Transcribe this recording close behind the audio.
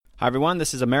Hi, everyone.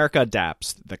 This is America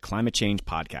Adapts, the climate change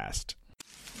podcast.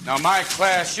 Now, my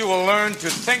class, you will learn to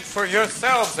think for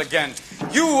yourselves again.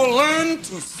 You will learn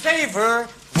to savor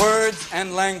words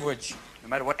and language. No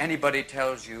matter what anybody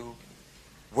tells you,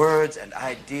 words and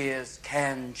ideas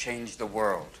can change the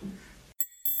world.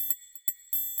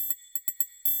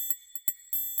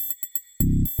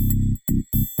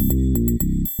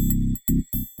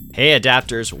 Hey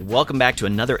Adapters, welcome back to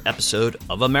another episode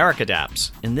of America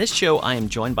Adapts. In this show, I am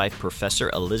joined by Professor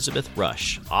Elizabeth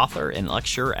Rush, author and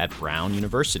lecturer at Brown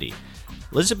University.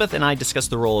 Elizabeth and I discuss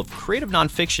the role of creative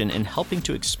nonfiction in helping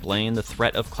to explain the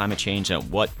threat of climate change and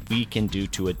what we can do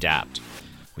to adapt.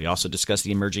 We also discuss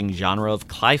the emerging genre of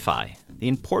cli-fi, the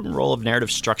important role of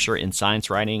narrative structure in science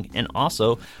writing, and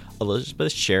also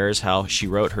Elizabeth shares how she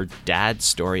wrote her dad's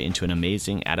story into an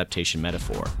amazing adaptation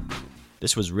metaphor.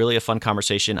 This was really a fun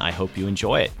conversation. I hope you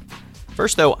enjoy it.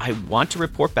 First, though, I want to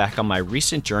report back on my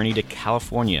recent journey to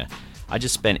California. I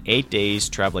just spent 8 days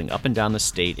traveling up and down the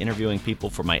state, interviewing people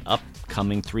for my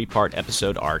upcoming 3-part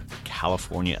episode arc,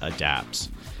 California Adapts.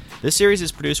 This series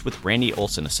is produced with Randy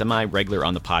Olson, a semi-regular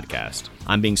on the podcast.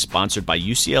 I'm being sponsored by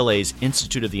UCLA's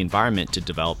Institute of the Environment to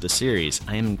develop the series.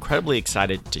 I am incredibly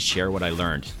excited to share what I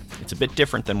learned. It's a bit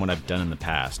different than what I've done in the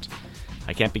past.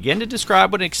 I can't begin to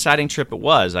describe what an exciting trip it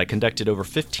was. I conducted over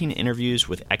 15 interviews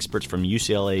with experts from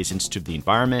UCLA's Institute of the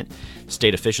Environment,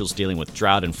 state officials dealing with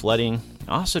drought and flooding.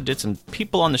 I also did some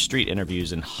people on the street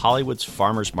interviews in Hollywood's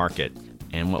Farmers Market.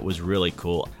 And what was really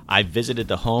cool, I visited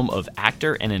the home of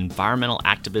actor and environmental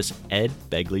activist Ed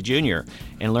Begley Jr.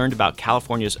 and learned about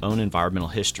California's own environmental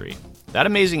history. That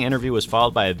amazing interview was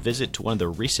followed by a visit to one of the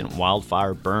recent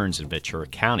wildfire burns in Ventura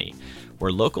County,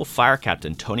 where local fire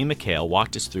captain Tony McHale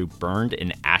walked us through burned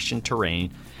and ashen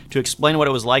terrain to explain what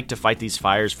it was like to fight these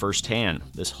fires firsthand.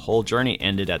 This whole journey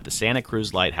ended at the Santa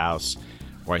Cruz Lighthouse,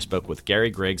 where I spoke with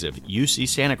Gary Griggs of UC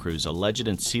Santa Cruz, a legend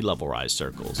in sea level rise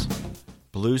circles.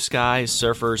 Blue skies,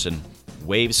 surfers, and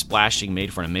waves splashing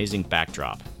made for an amazing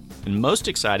backdrop. And most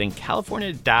exciting, California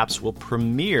Adapts will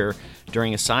premiere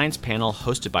during a science panel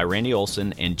hosted by Randy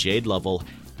Olson and Jade Lovell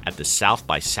at the South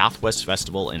by Southwest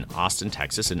Festival in Austin,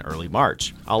 Texas in early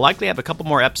March. I'll likely have a couple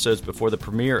more episodes before the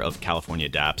premiere of California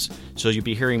Adapts, so you'll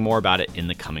be hearing more about it in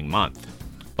the coming month.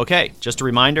 Okay, just a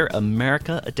reminder,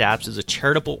 America Adapts is a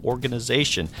charitable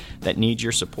organization that needs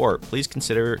your support. Please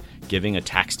consider giving a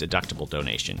tax-deductible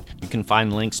donation. You can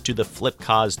find links to the Flip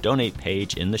Cause donate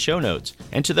page in the show notes.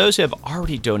 And to those who have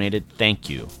already donated, thank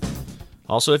you.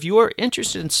 Also, if you are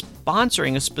interested in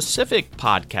sponsoring a specific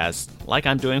podcast, like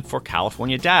I'm doing for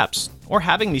California Adapts, or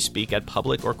having me speak at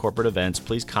public or corporate events,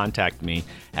 please contact me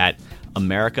at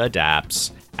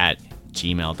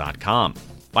americaadapts@gmail.com.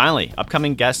 Finally,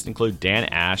 upcoming guests include Dan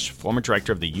Ash, former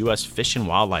director of the U.S. Fish and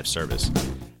Wildlife Service.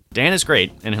 Dan is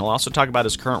great, and he'll also talk about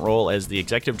his current role as the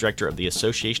executive director of the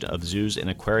Association of Zoos and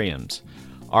Aquariums.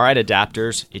 All right,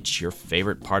 Adapters, it's your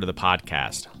favorite part of the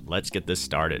podcast. Let's get this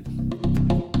started.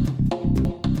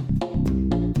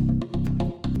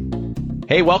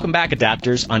 Hey, welcome back,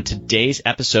 Adapters. On today's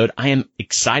episode, I am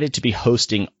excited to be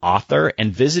hosting author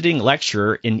and visiting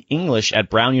lecturer in English at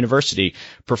Brown University,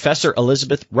 Professor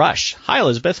Elizabeth Rush. Hi,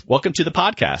 Elizabeth. Welcome to the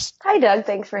podcast. Hi, Doug.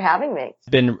 Thanks for having me. I've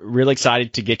been really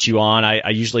excited to get you on.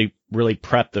 I usually really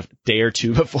prep the day or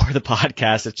two before the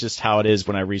podcast. It's just how it is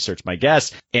when I research my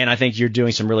guests. And I think you're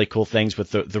doing some really cool things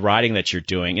with the writing that you're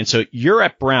doing. And so you're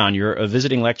at Brown. You're a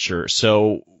visiting lecturer.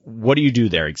 So what do you do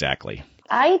there exactly?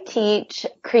 I teach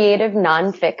creative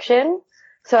nonfiction.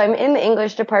 So I'm in the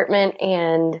English department,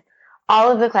 and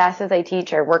all of the classes I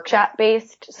teach are workshop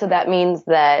based. So that means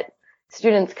that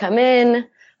students come in.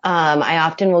 I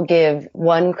often will give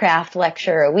one craft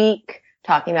lecture a week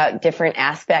talking about different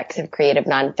aspects of creative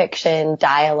nonfiction,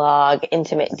 dialogue,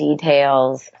 intimate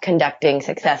details, conducting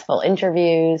successful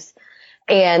interviews.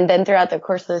 And then throughout the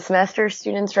course of the semester,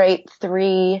 students write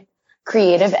 3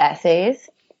 creative essays.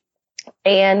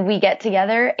 And we get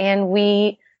together and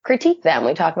we critique them.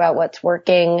 We talk about what's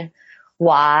working,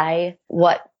 why,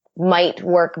 what might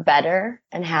work better,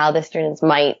 and how the things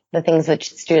that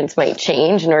students might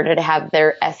change in order to have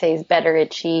their essays better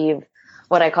achieve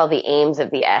what I call the aims of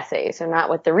the essay. So not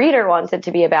what the reader wants it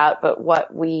to be about, but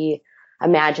what we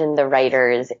imagine the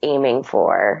writer is aiming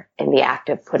for in the act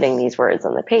of putting these words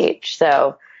on the page.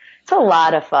 So it's a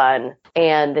lot of fun.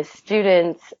 And the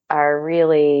students are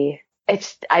really...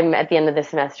 I'm at the end of the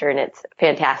semester, and it's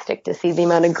fantastic to see the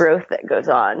amount of growth that goes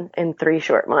on in 3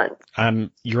 short months.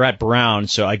 You're at Brown,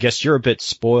 so I guess you're a bit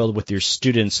spoiled with your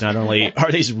students. Not only are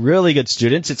these really good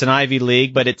students, it's an Ivy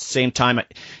League, but at the same time,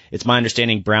 it's my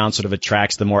understanding Brown sort of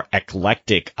attracts the more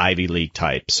eclectic Ivy League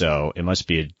type. So it must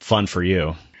be fun for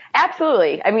you.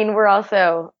 Absolutely. I mean, we're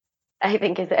also I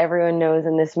think, as everyone knows,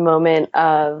 in this moment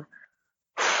of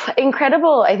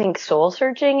incredible, I think, soul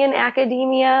searching in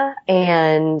academia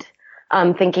and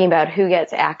thinking about who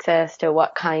gets access to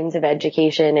what kinds of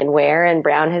education and where. And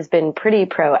Brown has been pretty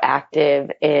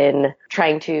proactive in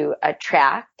trying to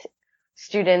attract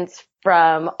students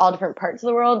from all different parts of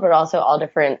the world, but also all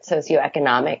different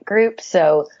socioeconomic groups.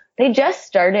 So they just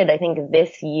started, I think,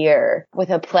 this year with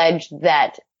a pledge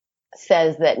that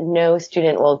says that no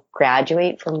student will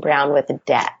graduate from Brown with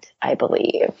debt, I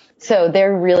believe. So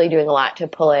they're really doing a lot to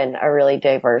pull in a really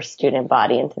diverse student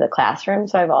body into the classroom.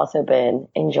 So I've also been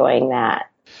enjoying that.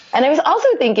 And I was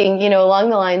also thinking,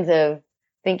 along the lines of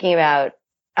thinking about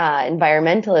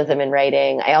environmentalism in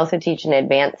writing, I also teach an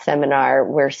advanced seminar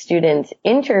where students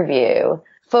interview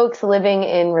folks living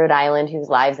in Rhode Island whose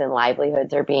lives and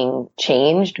livelihoods are being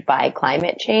changed by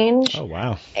climate change. Oh,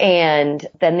 wow. And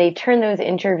then they turn those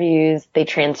interviews, they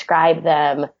transcribe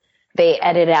them, they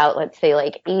edit out, let's say,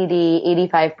 like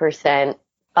 85%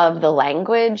 of the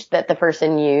language that the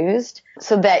person used,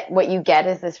 so that what you get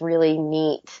is this really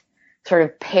neat sort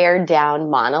of pared down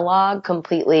monologue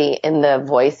completely in the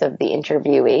voice of the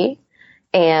interviewee.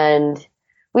 And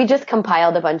we just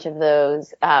compiled a bunch of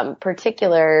those,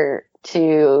 particular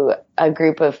to a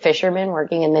group of fishermen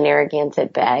working in the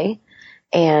Narragansett Bay,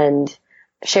 and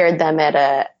shared them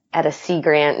at a Sea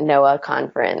Grant NOAA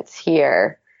conference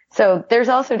here. So there's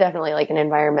also definitely like an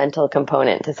environmental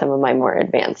component to some of my more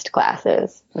advanced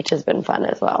classes, which has been fun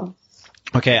as well.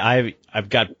 Okay, I've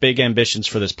got big ambitions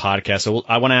for this podcast, so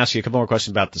I want to ask you a couple more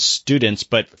questions about the students.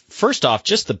 But first off,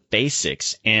 just the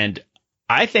basics, and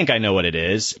I think I know what it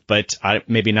is, but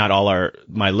maybe not all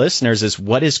my listeners, is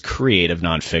what is creative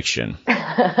nonfiction?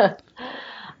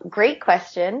 Great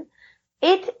question.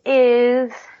 It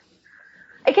can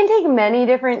take many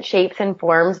different shapes and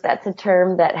forms. That's a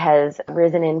term that has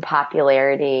risen in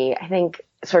popularity. I think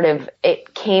sort of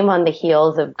it came on the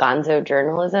heels of gonzo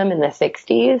journalism in the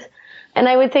 60s. And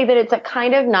I would say that it's a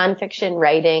kind of nonfiction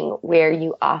writing where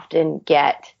you often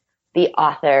get the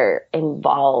author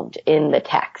involved in the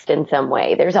text in some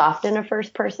way. There's often a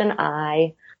first person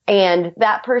I, and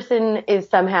that person is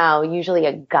somehow usually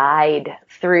a guide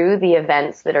through the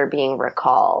events that are being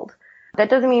recalled. That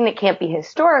doesn't mean it can't be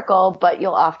historical, but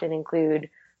you'll often include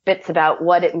bits about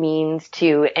what it means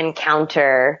to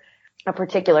encounter a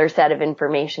particular set of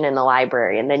information in the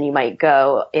library. And then you might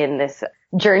go in this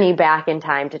journey back in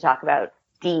time to talk about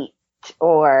DEET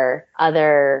or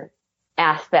other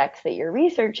aspects that you're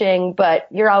researching, but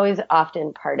you're always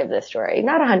often part of the story.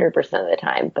 Not 100% of the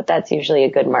time, but that's usually a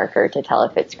good marker to tell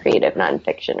if it's creative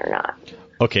nonfiction or not.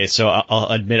 Okay, so I'll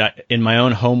admit, in my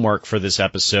own homework for this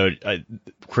episode,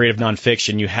 creative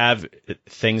nonfiction, you have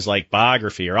things like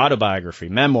biography or autobiography,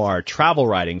 memoir, travel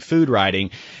writing, food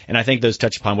writing, and I think those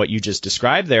touch upon what you just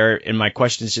described there. And my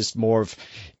question is just more of,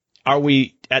 are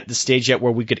we at the stage yet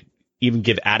where we could even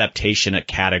give adaptation a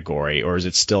category, or is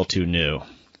it still too new?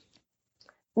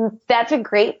 That's a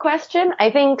great question. I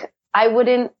think I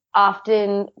wouldn't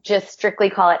often just strictly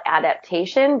call it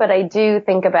adaptation, but I do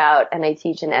think about, and I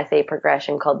teach an essay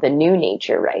progression called the new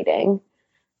nature writing.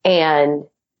 And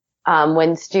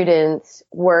when students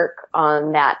work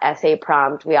on that essay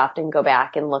prompt, we often go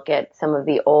back and look at some of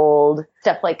the old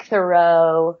stuff like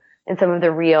Thoreau and some of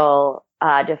the real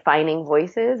defining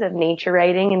voices of nature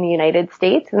writing in the United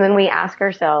States. And then we ask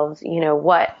ourselves,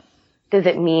 what does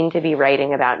it mean to be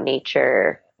writing about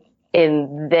nature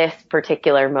in this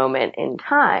particular moment in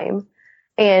time?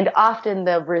 And often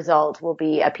the result will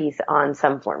be a piece on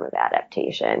some form of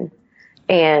adaptation.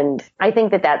 And I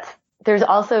think there's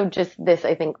also just this,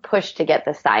 I think, push to get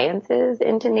the sciences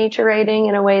into nature writing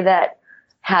in a way that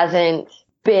hasn't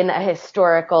been a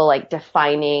historical,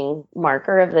 defining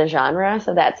marker of the genre.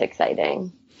 So that's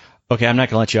exciting. Okay, I'm not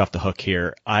going to let you off the hook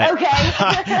here. Okay.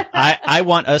 I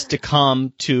want us to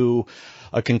come to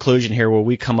a conclusion here where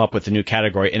we come up with a new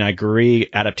category, and I agree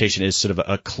adaptation is sort of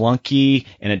a clunky,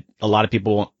 and a lot of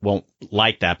people won't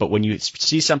like that. But when you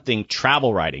see something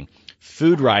travel writing,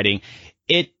 food writing,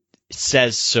 it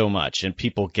says so much, and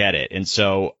people get it. And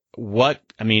so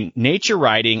nature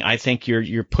writing, I think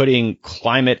you're putting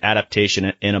climate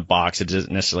adaptation in a box. It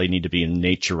doesn't necessarily need to be in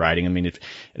nature writing. I mean, it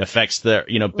affects the,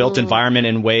 built environment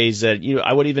in ways that,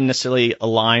 I wouldn't even necessarily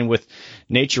align with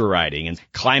nature writing and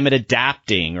climate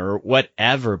adapting or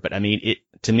whatever. But I mean,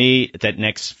 to me, that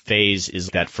next phase is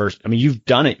that first. I mean, you've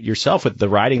done it yourself with the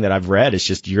writing that I've read. It's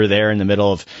just you're there in the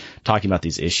middle of talking about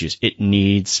these issues. It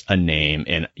needs a name,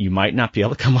 and you might not be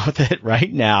able to come up with it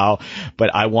right now,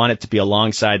 but I want it to be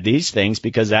alongside these things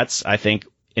because that's, I think,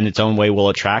 in its own way will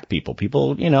attract people.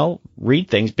 People, read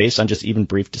things based on just even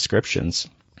brief descriptions.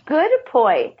 Good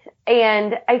point.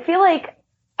 And I feel like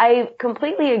I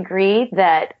completely agree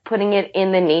that putting it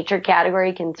in the nature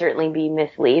category can certainly be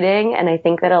misleading. And I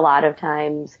think that a lot of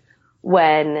times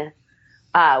when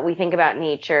we think about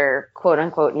nature, quote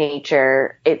unquote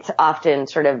nature, it's often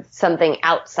sort of something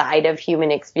outside of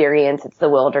human experience. It's the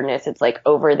wilderness. It's like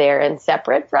over there and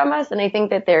separate from us. And I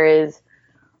think that there is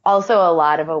also a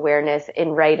lot of awareness in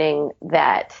writing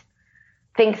that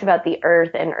thinks about the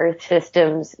earth and earth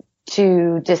systems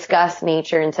to discuss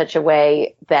nature in such a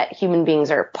way that human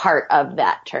beings are part of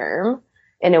that term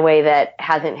in a way that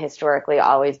hasn't historically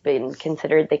always been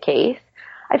considered the case.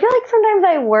 I feel like sometimes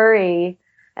I worry,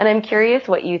 and I'm curious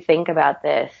what you think about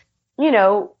this. You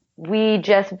know, we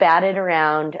just batted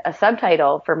around a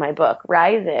subtitle for my book,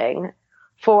 Rising,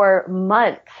 for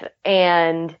months,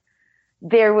 and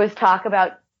there was talk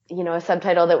about, you know, a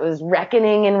subtitle that was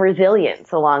reckoning and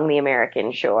resilience along the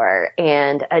American shore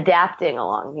and adapting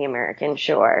along the American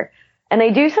shore. And I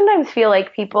do sometimes feel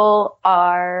like people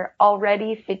are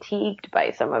already fatigued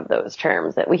by some of those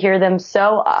terms, that we hear them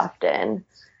so often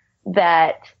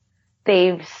that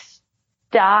they've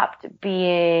stopped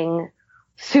being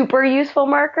super useful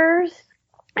markers.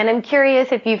 And I'm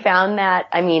curious if you found that.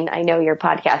 I mean, I know your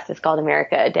podcast is called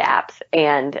America Adapts,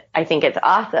 and I think it's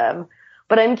awesome.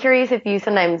 But I'm curious if you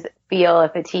sometimes feel a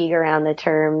fatigue around the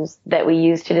terms that we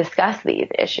use to discuss these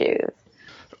issues.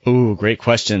 Ooh, great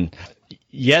question.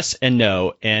 Yes and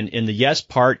no. And in the yes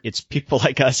part, it's people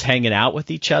like us hanging out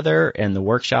with each other and the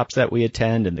workshops that we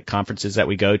attend and the conferences that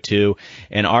we go to.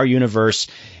 And our universe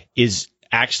is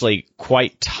actually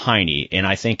quite tiny. And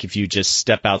I think if you just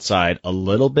step outside a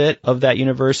little bit of that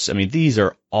universe, I mean, these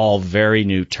are all very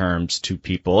new terms to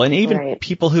people, and even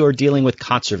people who are dealing with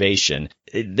conservation.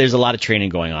 There's a lot of training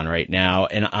going on right now,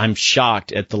 and I'm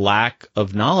shocked at the lack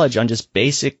of knowledge on just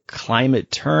basic climate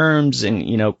terms and,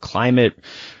 you know, climate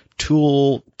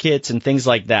tool kits and things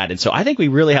like that. And so I think we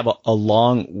really have a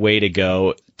long way to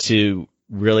go to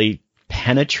really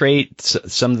penetrate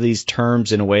some of these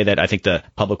terms in a way that I think the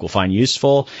public will find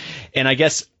useful. And I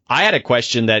guess I had a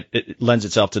question that lends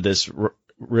itself to this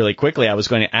really quickly. I was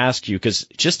going to ask you, because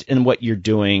just in what you're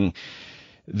doing,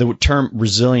 the term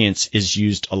resilience is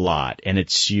used a lot, and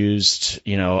it's used,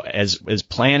 you know, as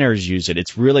planners use it.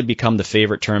 It's really become the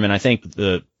favorite term. And I think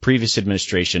the previous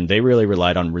administration, they really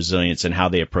relied on resilience and how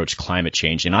they approach climate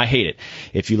change. And I hate it.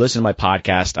 If you listen to my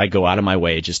podcast, I go out of my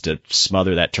way just to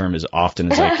smother that term as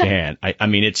often as I can. I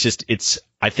mean,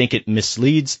 I think it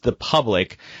misleads the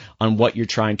public on what you're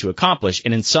trying to accomplish.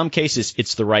 And in some cases,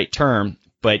 it's the right term.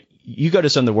 But you go to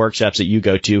some of the workshops that you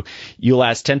go to, you'll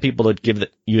ask 10 people to give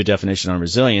you a definition on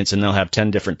resilience, and they'll have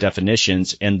 10 different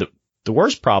definitions. And the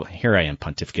worst problem, here I am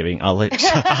pontificating, I'll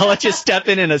let you step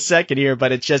in a second here,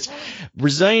 but it's just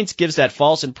resilience gives that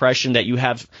false impression that you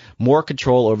have more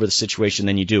control over the situation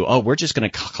than you do. Oh, we're just going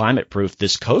to climate proof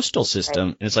this coastal system.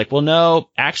 Right. And it's like, well, no,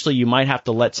 actually you might have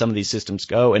to let some of these systems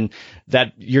go. And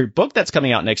that your book that's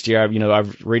coming out next year, you know,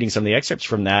 I'm reading some of the excerpts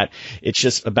from that. It's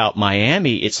just about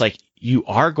Miami. It's like, you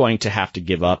are going to have to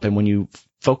give up. And when you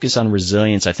focus on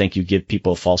resilience, I think you give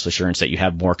people a false assurance that you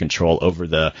have more control over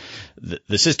the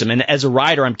system. And as a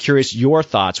writer, I'm curious your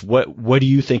thoughts. What do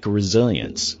you think of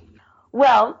resilience?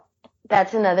 Well,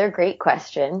 that's another great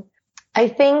question. I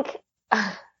think,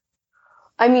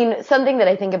 I mean, something that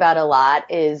I think about a lot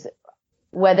is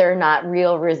whether or not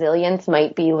real resilience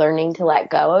might be learning to let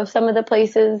go of some of the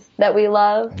places that we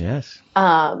love. Yes.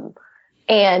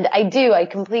 And I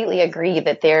completely agree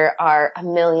that there are a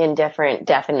million different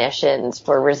definitions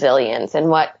for resilience, and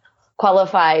what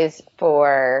qualifies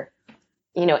for,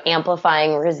 you know,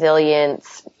 amplifying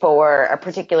resilience for a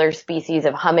particular species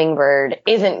of hummingbird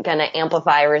isn't going to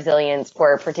amplify resilience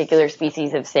for a particular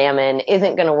species of salmon,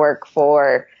 isn't going to work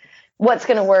for what's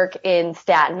going to work in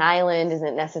Staten Island,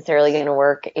 isn't necessarily going to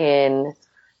work in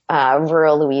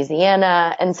rural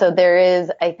Louisiana. And so there is,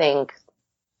 I think,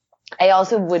 I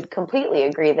also would completely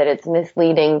agree that it's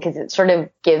misleading because it sort of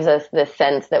gives us this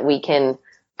sense that we can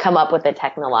come up with a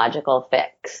technological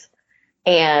fix.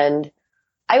 And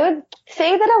I would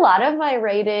say that a lot of my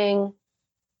writing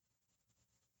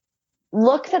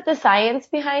looks at the science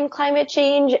behind climate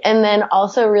change and then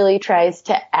also really tries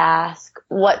to ask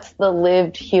what's the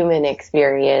lived human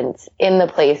experience in the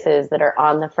places that are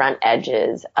on the front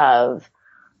edges of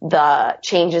the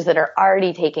changes that are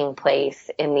already taking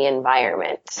place in the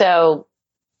environment. So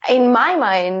in my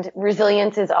mind,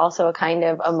 resilience is also a kind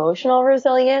of emotional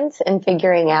resilience, and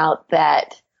figuring out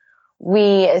that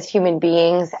we as human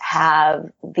beings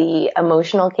have the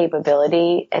emotional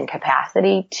capability and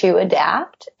capacity to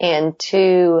adapt and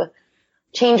to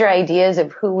change our ideas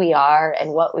of who we are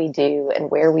and what we do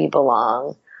and where we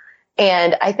belong.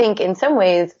 And I think in some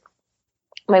ways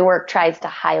my work tries to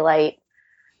highlight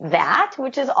that,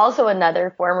 which is also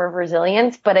another form of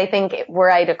resilience. But I think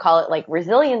were I to call it like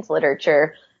resilience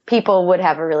literature, people would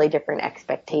have a really different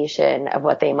expectation of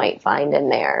what they might find in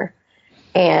there.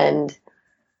 And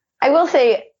I will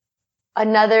say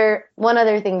one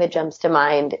other thing that jumps to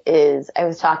mind is I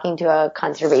was talking to a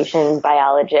conservation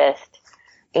biologist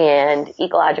and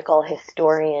ecological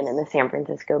historian in the San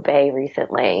Francisco Bay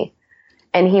recently.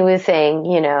 And he was saying,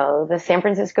 the San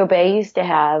Francisco Bay used to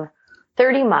have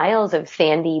 30 miles of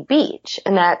sandy beach,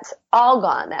 and that's all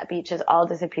gone. That beach has all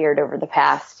disappeared over the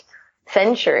past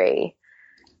century.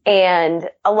 And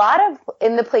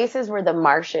in the places where the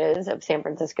marshes of San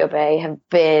Francisco Bay have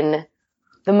been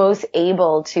the most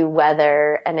able to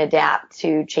weather and adapt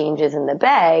to changes in the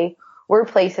bay were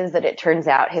places that it turns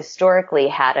out historically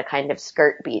had a kind of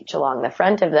skirt beach along the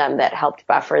front of them that helped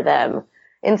buffer them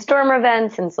in storm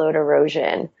events and slowed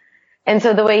erosion. And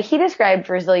so the way he described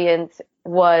resilience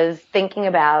was thinking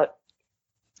about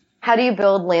how do you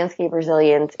build landscape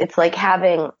resilience? It's like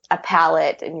having a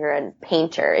palette and you're a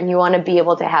painter and you want to be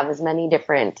able to have as many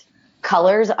different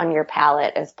colors on your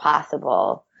palette as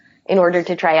possible in order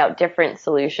to try out different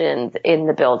solutions in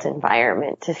the built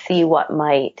environment to see what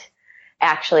might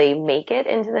actually make it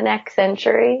into the next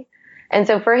century. And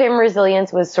so for him,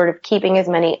 resilience was sort of keeping as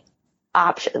many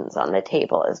options on the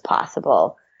table as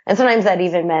possible. And sometimes that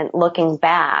even meant looking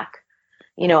back,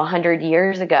 100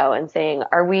 years ago and saying,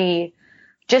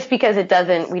 just because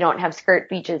we don't have skirt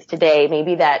beaches today,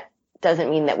 maybe that doesn't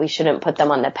mean that we shouldn't put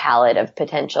them on the palette of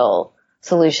potential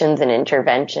solutions and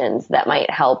interventions that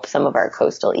might help some of our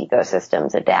coastal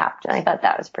ecosystems adapt. And I thought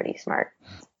that was pretty smart.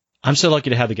 I'm so lucky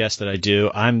to have the guest that I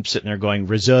do. I'm sitting there going,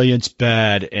 resilience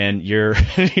bad. And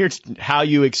how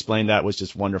you explained that was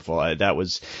just wonderful. That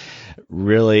was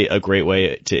really a great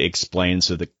way to explain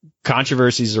the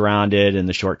controversies around it and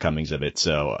the shortcomings of it.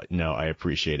 So, I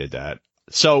appreciated that.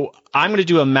 So I'm going to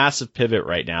do a massive pivot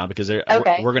right now because we're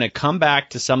going to come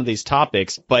back to some of these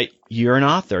topics, but you're an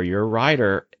author, you're a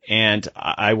writer, and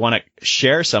I want to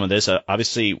share some of this.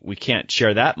 Obviously, we can't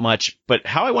share that much, but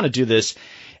how I want to do this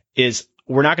is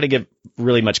we're not going to give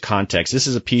really much context. This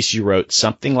is a piece you wrote,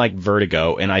 Something Like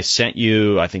Vertigo, and I sent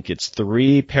you, I think it's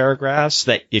 3 paragraphs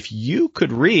that if you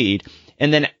could read,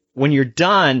 and then when you're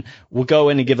done, we'll go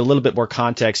in and give a little bit more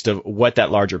context of what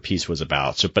that larger piece was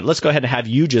about. But let's go ahead and have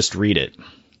you just read it.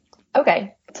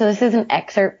 Okay. So this is an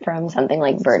excerpt from Something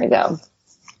Like Vertigo.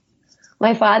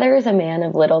 My father is a man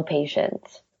of little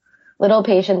patience. Little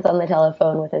patience on the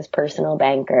telephone with his personal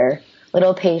banker.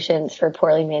 Little patience for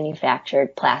poorly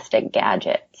manufactured plastic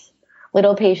gadgets.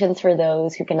 Little patience for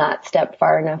those who cannot step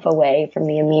far enough away from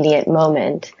the immediate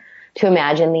moment to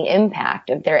imagine the impact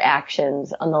of their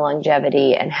actions on the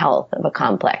longevity and health of a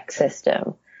complex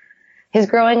system. His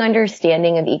growing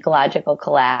understanding of ecological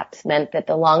collapse meant that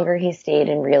the longer he stayed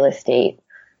in real estate,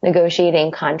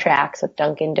 negotiating contracts with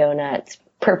Dunkin' Donuts,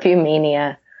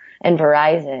 Perfumania, and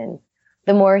Verizon,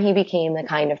 the more he became the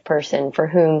kind of person for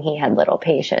whom he had little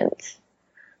patience.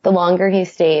 The longer he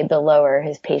stayed, the lower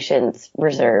his patience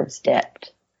reserves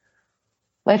dipped.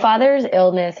 My father's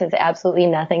illness has absolutely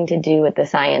nothing to do with the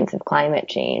science of climate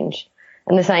change,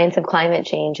 and the science of climate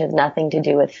change has nothing to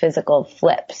do with physical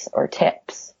flips or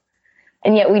tips.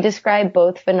 And yet we describe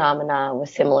both phenomena with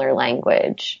similar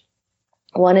language.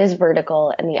 One is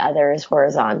vertical and the other is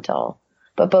horizontal,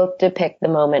 but both depict the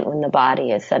moment when the body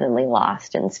is suddenly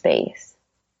lost in space.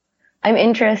 I'm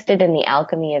interested in the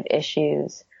alchemy of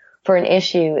issues, for an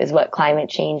issue is what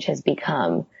climate change has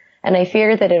become, and I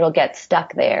fear that it'll get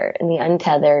stuck there in the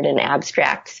untethered and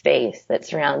abstract space that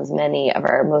surrounds many of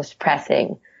our most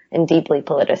pressing and deeply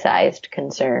politicized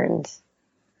concerns.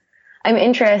 I'm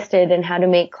interested in how to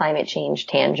make climate change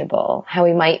tangible, how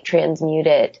we might transmute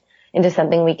it into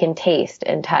something we can taste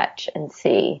and touch and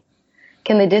see.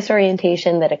 Can the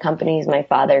disorientation that accompanies my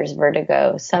father's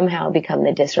vertigo somehow become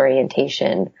the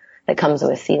disorientation that comes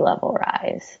with sea level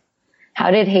rise? How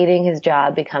did hating his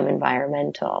job become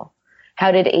environmental?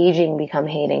 How did aging become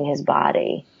hating his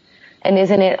body? And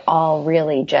isn't it all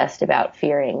really just about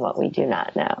fearing what we do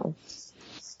not know?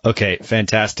 Okay,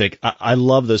 fantastic. I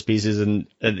love those pieces. And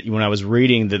when I was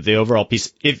reading the overall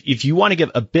piece, if you want to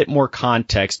give a bit more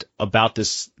context about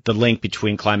the link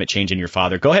between climate change and your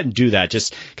father, go ahead and do that,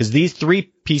 just because these 3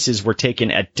 pieces were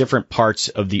taken at different parts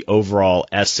of the overall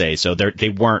essay. So they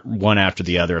weren't one after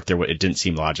the other it didn't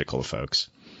seem logical to folks.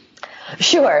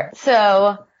 Sure.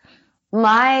 So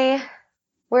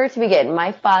where to begin?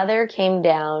 My father came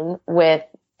down with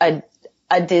a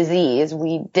disease.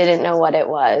 We didn't know what it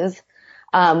was,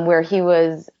 where he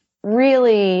was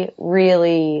really,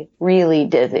 really, really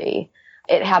dizzy.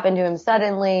 It happened to him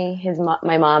suddenly.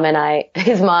 My mom and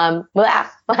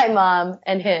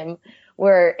him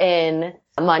were in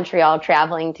Montreal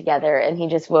traveling together, and he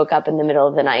just woke up in the middle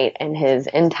of the night and his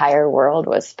entire world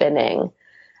was spinning.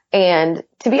 And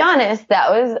to be honest,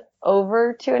 that was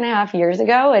over 2.5 years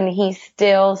ago, and he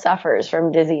still suffers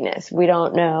from dizziness. We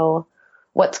don't know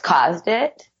what's caused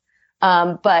it,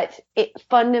 but it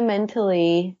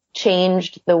fundamentally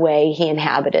changed the way he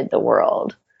inhabited the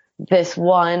world. It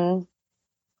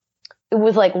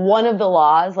was like one of the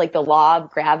laws, like the law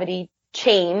of gravity,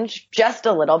 changed just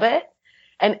a little bit,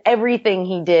 and everything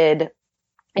he did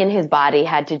in his body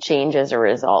had to change as a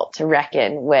result to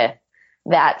reckon with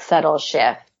that subtle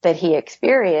shift that he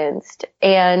experienced.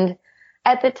 And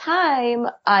at the time,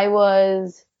 I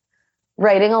was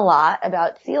writing a lot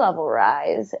about sea level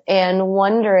rise and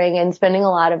wondering and spending a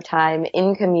lot of time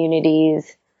in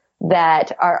communities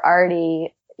that are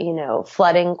already,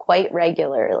 flooding quite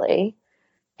regularly.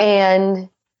 And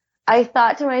I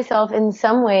thought to myself, in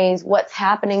some ways, what's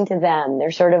happening to them?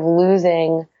 They're sort of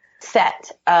losing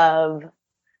set of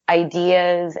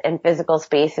ideas and physical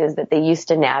spaces that they used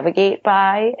to navigate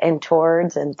by and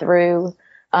towards and through.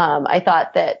 I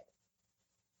thought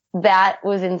that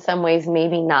was in some ways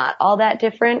maybe not all that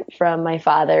different from my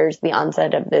father's, the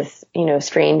onset of this,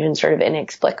 strange and sort of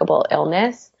inexplicable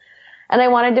illness. And I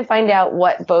wanted to find out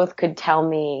what both could tell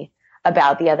me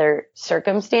about the other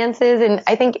circumstances. And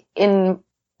I think in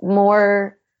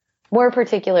more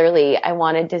particularly, I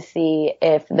wanted to see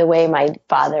if the way my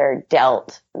father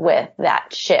dealt with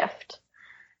that shift,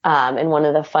 and one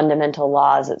of the fundamental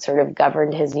laws that sort of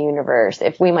governed his universe,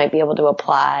 if we might be able to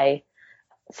apply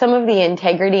some of the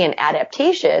integrity and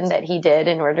adaptation that he did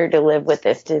in order to live with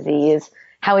this disease,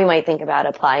 how we might think about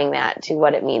applying that to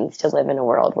what it means to live in a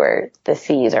world where the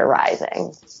seas are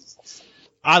rising.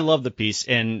 I love the piece,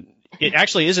 and it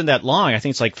actually isn't that long. I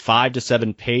think it's like 5 to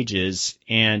 7 pages,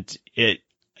 and it,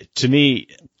 to me,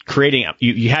 creating,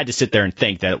 you had to sit there and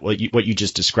think that what you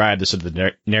just described, the sort of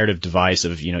the narrative device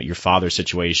of, your father's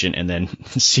situation and then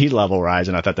sea level rise.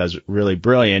 And I thought that was really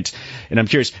brilliant. And I'm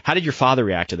curious, how did your father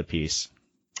react to the piece?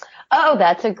 Oh,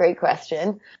 that's a great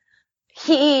question.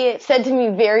 He said to me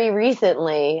very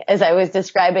recently, as I was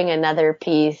describing another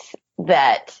piece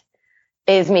that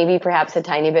is maybe perhaps a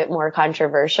tiny bit more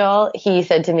controversial, he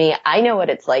said to me, I know what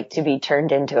it's like to be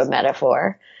turned into a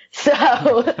metaphor.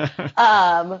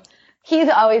 So, he's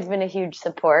always been a huge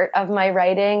support of my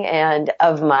writing and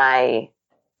of my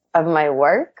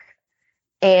work.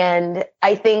 And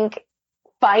I think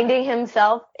finding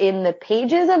himself in the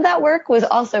pages of that work was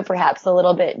also perhaps a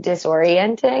little bit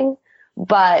disorienting,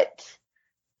 but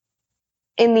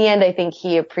in the end, I think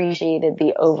he appreciated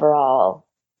the overall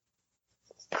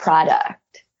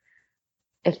product,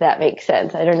 if that makes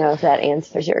sense. I don't know if that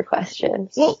answers your question.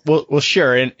 Well,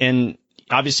 sure. And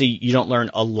obviously you don't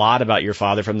learn a lot about your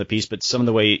father from the piece, but some of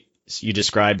the way you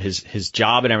describe his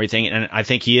job and everything, and I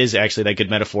think he is actually that good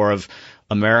metaphor of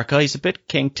America. He's a bit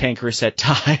cantankerous at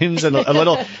times and a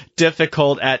little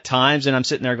difficult at times. And I'm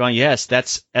sitting there going, yes,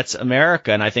 that's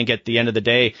America. And I think at the end of the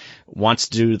day wants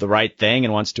to do the right thing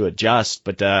and wants to adjust.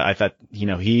 But I thought,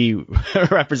 he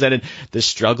represented the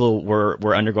struggle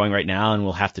we're undergoing right now and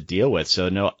we'll have to deal with. So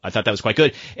no, I thought that was quite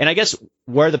good. And I guess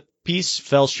where the piece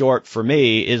fell short for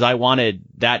me is I wanted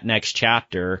that next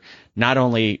chapter, not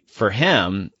only for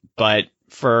him, but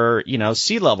for,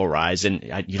 sea level rise.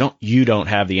 And you don't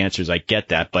have the answers. I get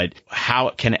that. But how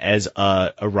can, as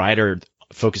a writer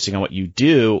focusing on what you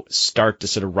do, start to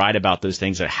sort of write about those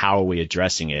things and how are we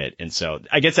addressing it? And so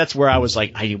I guess that's where I was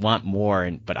like, I want more.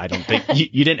 But I don't think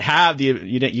you didn't have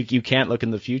you can't look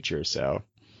in the future. So.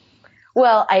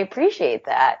 Well, I appreciate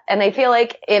that. And I feel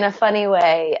like in a funny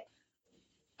way,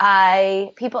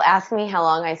 people ask me how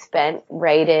long I spent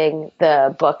writing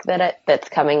the book that's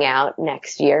coming out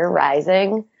next year,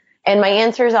 Rising. And my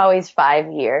answer is always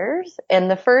 5 years. And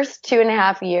the first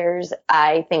 2.5 years,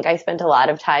 I think I spent a lot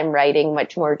of time writing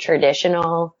much more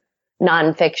traditional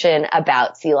nonfiction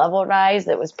about sea level rise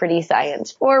that was pretty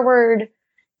science forward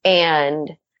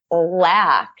and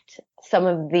lacked some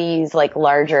of these like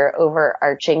larger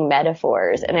overarching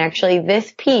metaphors. And actually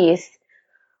this piece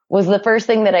was the first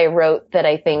thing that I wrote that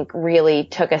I think really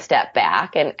took a step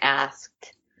back and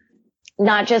asked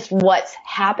not just what's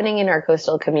happening in our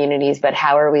coastal communities, but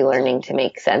how are we learning to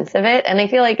make sense of it? And I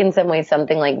feel like in some ways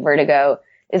something like Vertigo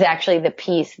is actually the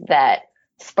piece that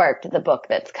sparked the book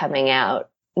that's coming out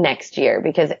next year,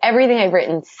 because everything I've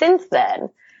written since then,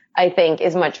 I think,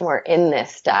 is much more in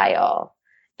this style.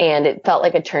 And it felt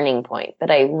like a turning point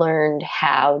that I learned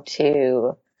how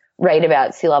to write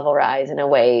about sea level rise in a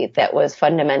way that was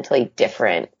fundamentally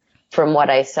different from what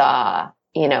I saw,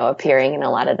 appearing in a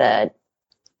lot of the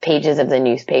pages of the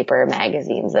newspaper,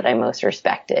 magazines that I most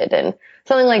respected. And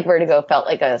something like Vertigo felt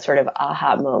like a sort of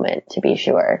aha moment, to be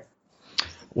sure.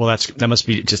 Well, that must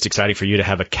be just exciting for you to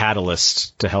have a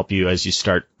catalyst to help you as you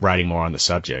start writing more on the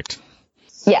subject.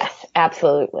 Yes,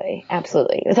 absolutely.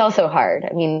 Absolutely. It's also hard.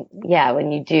 I mean, yeah,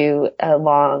 when you do a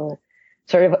long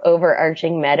sort of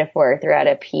overarching metaphor throughout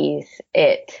a piece,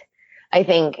 it, I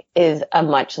think, is a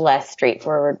much less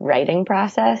straightforward writing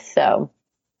process. So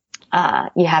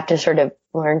you have to sort of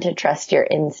learn to trust your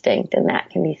instinct, and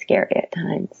that can be scary at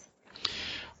times.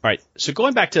 All right. So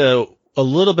going back to a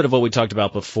little bit of what we talked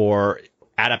about before,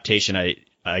 adaptation,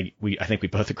 I think we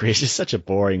both agree it's just such a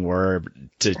boring word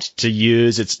to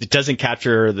use. It doesn't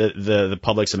capture the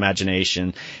public's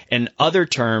imagination. And other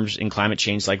terms in climate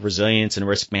change like resilience and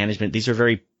risk management, these are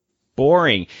very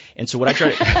boring. And so what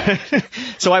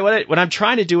I'm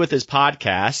trying to do with this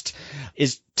podcast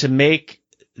is to make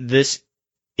this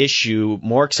issue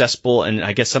more accessible and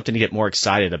I guess something to get more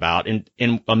excited about.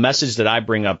 And a message that I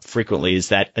bring up frequently is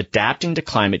that adapting to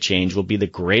climate change will be the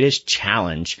greatest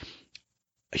challenge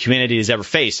humanity has ever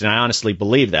faced. And I honestly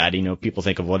believe that. You know, people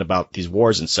think of what about these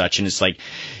wars and such. And it's like,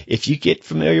 if you get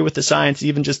familiar with the science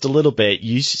even just a little bit,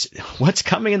 what's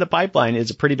coming in the pipeline is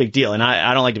a pretty big deal. And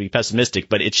I don't like to be pessimistic,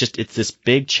 but it's this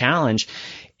big challenge.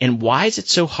 And why is it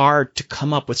so hard to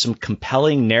come up with some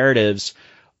compelling narratives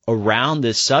around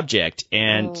this subject?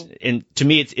 And to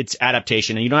me, it's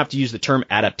adaptation. And you don't have to use the term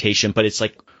adaptation, but it's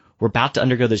like, we're about to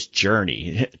undergo this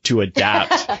journey to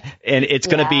adapt, and it's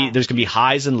going to be, there's going to be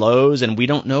highs and lows, and we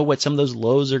don't know what some of those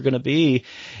lows are going to be.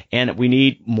 And we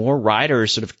need more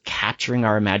writers sort of capturing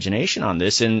our imagination on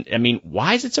this. And I mean,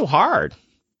 why is it so hard?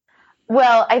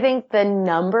 Well, I think the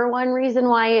number one reason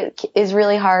why it is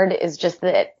really hard is just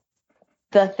that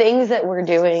the things that we're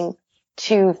doing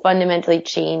to fundamentally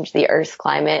change the Earth's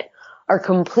climate are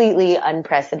completely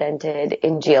unprecedented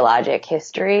in geologic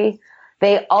history.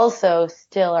 They also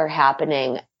still are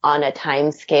happening on a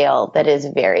time scale that is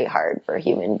very hard for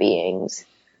human beings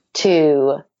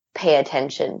to pay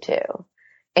attention to.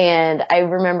 And I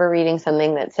remember reading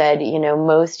something that said, you know,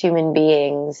 most human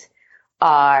beings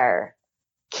are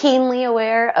keenly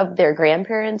aware of their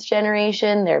grandparents'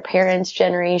 generation, their parents'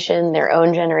 generation, their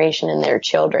own generation, and their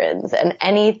children's. And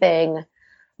anything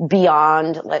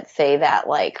beyond, let's say, that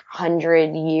like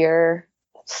 100-year,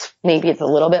 maybe it's a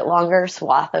little bit longer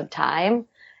swath of time,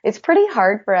 it's pretty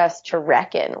hard for us to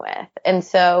reckon with. And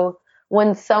so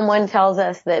when someone tells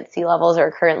us that sea levels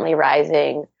are currently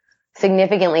rising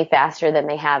significantly faster than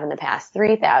they have in the past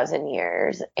 3,000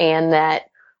 years, and that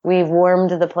we've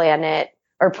warmed the planet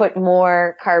or put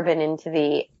more carbon into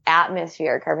the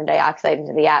atmosphere, carbon dioxide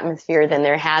into the atmosphere than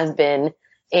there has been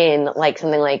in like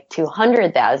something like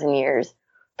 200,000 years,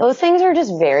 those things are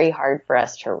just very hard for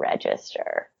us to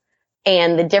register.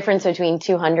 And the difference between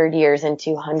 200 years and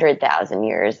 200,000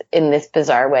 years in this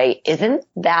bizarre way isn't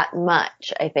that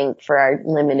much, I think, for our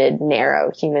limited,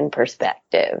 narrow human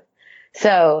perspective.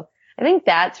 So I think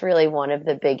that's really one of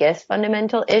the biggest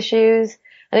fundamental issues.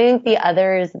 And I think the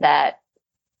other is that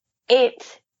it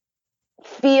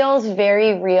feels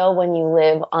very real when you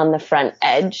live on the front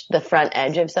edge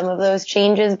of some of those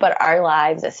changes, but our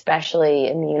lives, especially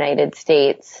in the United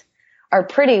States, are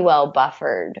pretty well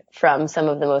buffered from some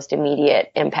of the most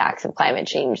immediate impacts of climate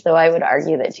change, though I would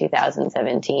argue that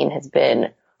 2017 has been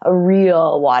a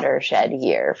real watershed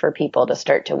year for people to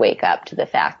start to wake up to the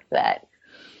fact that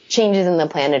changes in the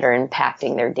planet are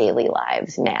impacting their daily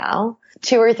lives now.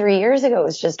 2 or 3 years ago, it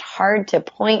was just hard to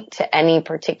point to any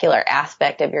particular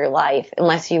aspect of your life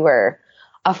unless you were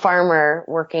a farmer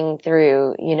working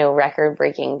through, you know,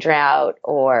 record-breaking drought,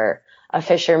 or a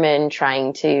fisherman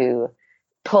trying to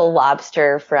pull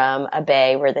lobster from a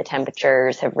bay where the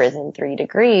temperatures have risen 3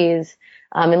 degrees,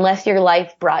 unless your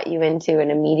life brought you into an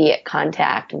immediate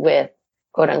contact with,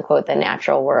 quote unquote, the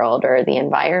natural world or the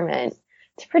environment,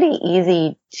 it's pretty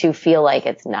easy to feel like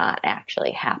it's not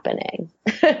actually happening.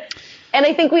 And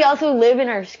I think we also live in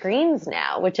our screens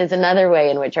now, which is another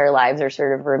way in which our lives are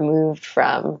sort of removed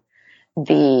from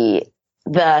the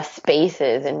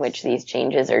spaces in which these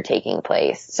changes are taking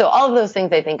place. So all of those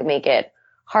things, I think, make it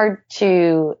hard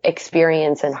to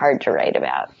experience and hard to write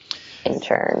about in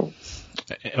turn.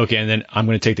 Okay, and then I'm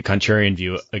going to take the contrarian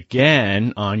view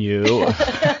again on you.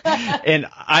 And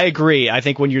I agree. I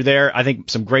think when you're there, I think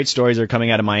some great stories are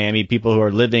coming out of Miami, people who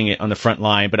are living on the front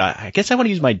line. But I guess I want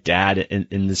to use my dad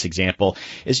in this example.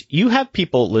 Is you have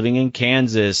people living in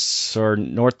Kansas or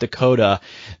North Dakota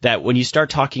that when you start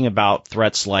talking about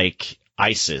threats like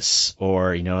ISIS,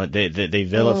 or, you know, they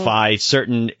vilify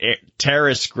certain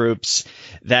terrorist groups,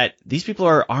 that these people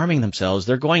are arming themselves.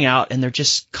 They're going out and they're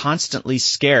just constantly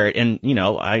scared. And, you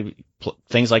know,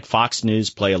 things like Fox News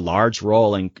play a large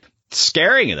role in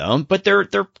scaring them, but they're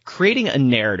creating a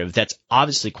narrative that's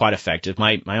obviously quite effective.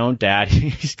 My own dad,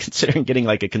 he's considering getting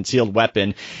like a concealed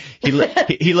weapon.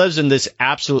 He lives in this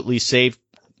absolutely safe,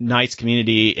 nice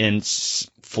community in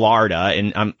Florida,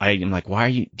 and I'm like,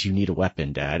 do you need a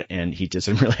weapon, Dad? And he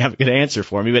doesn't really have a good answer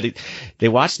for me, but they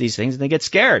watch these things and they get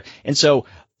scared. And so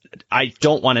I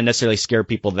don't want to necessarily scare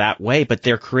people that way, but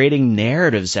they're creating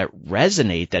narratives that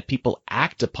resonate, that people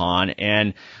act upon.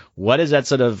 And what is that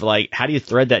sort of like, how do you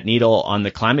thread that needle on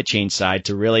the climate change side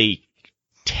to really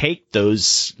take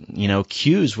those,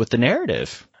 cues with the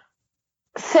narrative?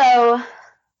 So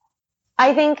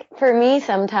I think for me,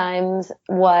 sometimes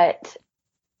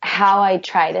how I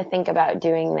try to think about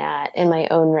doing that in my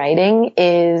own writing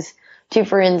is to,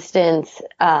 for instance,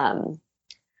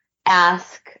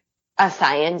 ask a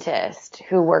scientist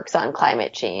who works on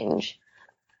climate change.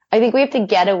 I think we have to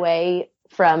get away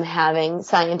from having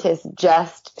scientists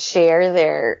just share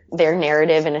their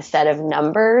narrative in a set of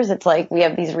numbers. It's like we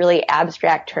have these really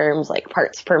abstract terms like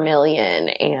parts per million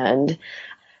and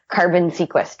carbon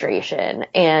sequestration.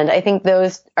 And I think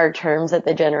those are terms that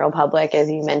the general public, as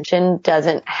you mentioned,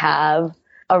 doesn't have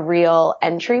a real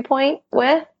entry point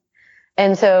with.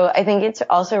 And so I think it's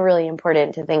also really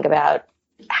important to think about,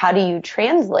 how do you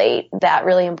translate that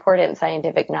really important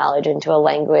scientific knowledge into a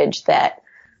language that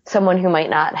someone who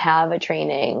might not have a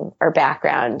training or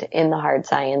background in the hard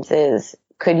sciences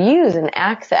could use and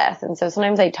access? And so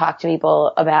sometimes I talk to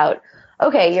people about,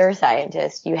 okay, you're a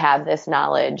scientist, you have this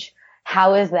knowledge.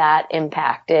 How is that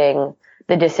impacting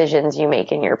the decisions you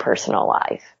make in your personal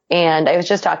life? And I was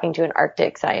just talking to an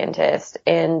Arctic scientist,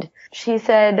 and she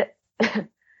said,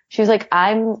 she was like,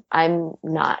 I'm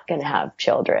not going to have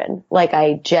children. Like,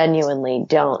 I genuinely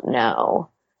don't know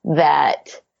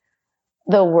that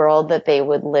the world that they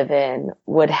would live in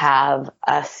would have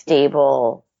a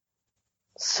stable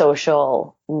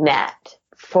social net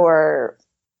for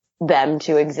them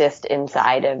to exist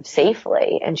inside of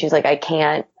safely. And she's like, I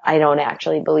don't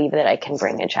actually believe that I can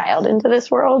bring a child into this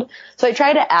world. So I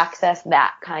try to access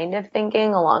that kind of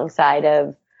thinking alongside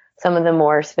of some of the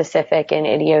more specific and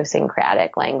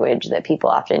idiosyncratic language that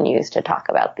people often use to talk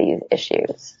about these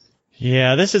issues.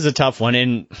 Yeah, this is a tough one.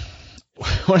 And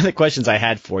one of the questions I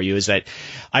had for you is that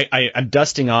I'm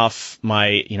dusting off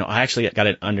my, I actually got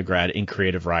an undergrad in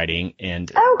creative writing,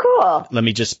 and oh, cool. Let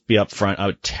me just be upfront.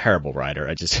 I'm a terrible writer.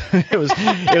 It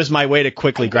was my way to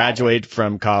quickly graduate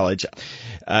from college.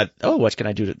 What can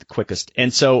I do to the quickest?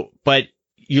 And so, but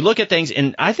you look at things,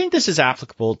 and I think this is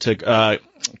applicable to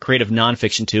creative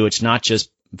nonfiction too. It's not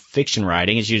just fiction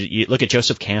writing. As you look at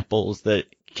Joseph Campbell's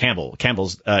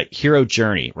hero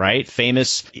journey, right?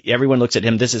 Famous. Everyone looks at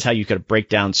him. This is how you could break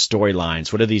down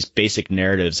storylines. What are these basic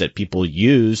narratives that people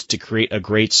use to create a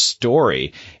great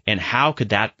story? And how could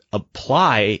that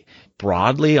apply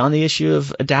broadly on the issue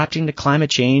of adapting to climate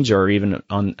change, or even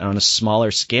on a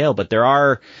smaller scale? But there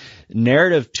are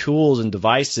narrative tools and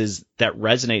devices that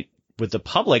resonate with the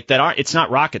public it's not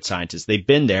rocket scientists. They've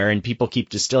been there, and people keep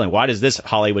distilling. Why does this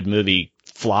Hollywood movie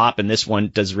flop and this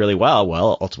one does really well?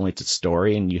 Well, ultimately it's a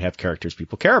story, and you have characters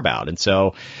people care about. And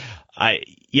so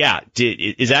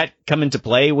is that come into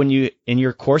play when you, in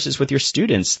your courses with your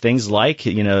students, things like,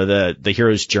 the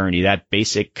hero's journey, that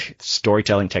basic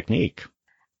storytelling technique?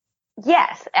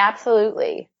 Yes,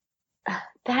 absolutely.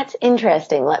 That's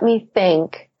interesting. Let me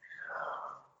think.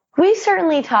 We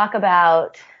certainly talk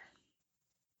about,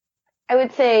 I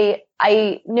would say,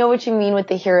 I know what you mean with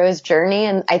the hero's journey,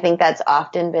 and I think that's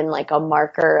often been like a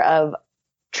marker of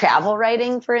travel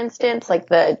writing, for instance. Like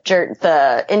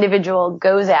the individual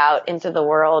goes out into the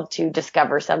world to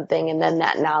discover something, and then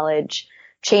that knowledge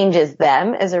changes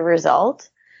them as a result.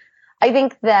 I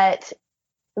think that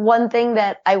one thing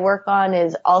that I work on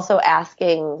is also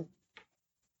asking,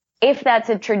 if that's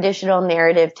a traditional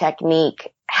narrative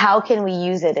technique, how can we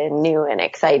use it in new and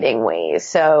exciting ways?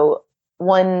 So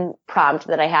one prompt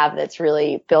that I have that's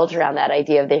really built around that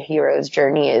idea of the hero's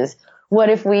journey is, what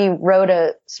if we wrote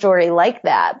a story like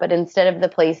that, but instead of the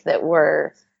place that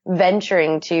we're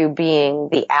venturing to being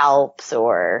the Alps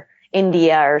or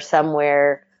India or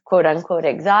somewhere quote unquote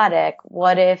exotic,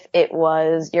 what if it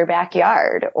was your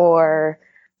backyard, or,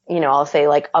 I'll say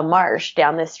like a marsh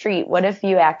down the street? What if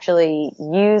you actually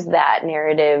use that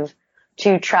narrative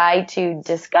to try to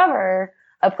discover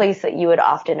a place that you would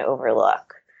often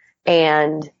overlook?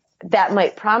 And that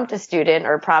might prompt a student,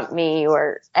 or prompt me,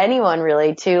 or anyone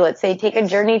really, to, let's say, take a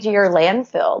journey to your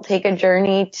landfill, take a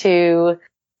journey to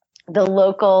the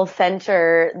local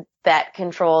center that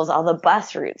controls all the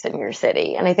bus routes in your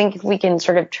city. And I think if we can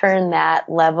sort of turn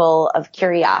that level of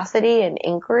curiosity and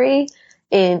inquiry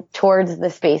towards the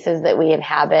spaces that we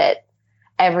inhabit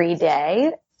every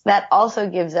day, that also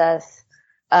gives us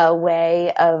a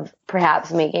way of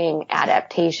perhaps making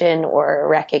adaptation or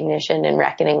recognition and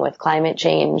reckoning with climate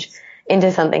change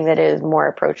into something that is more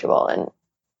approachable and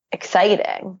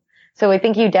exciting. So I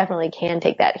think you definitely can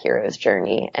take that hero's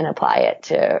journey and apply it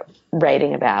to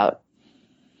writing about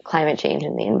climate change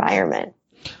and the environment.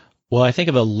 Well, I think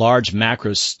of a large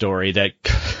macro story that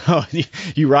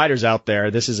you writers out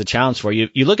there, this is a challenge for you.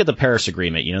 You look at the Paris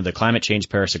Agreement, the climate change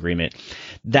Paris Agreement.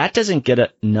 That doesn't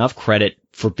get enough credit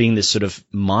for being this sort of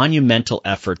monumental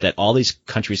effort that all these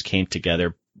countries came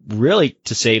together really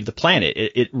to save the planet.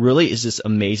 It really is this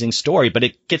amazing story, but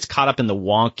it gets caught up in the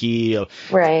wonky.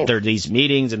 Right. There are these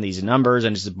meetings and these numbers,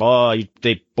 and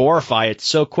they borify it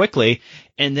so quickly.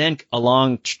 And then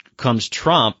along comes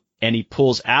Trump, and he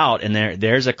pulls out, and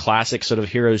there's a classic sort of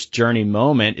hero's journey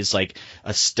moment. It's like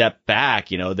a step back,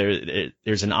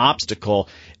 there's an obstacle,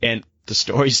 and the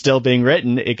story's still being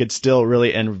written. It could still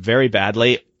really end very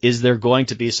badly. Is there going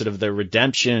to be sort of the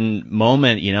redemption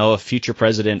moment, a future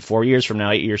president 4 years from now,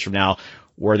 8 years from now,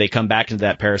 where they come back into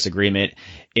that Paris Agreement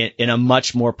in a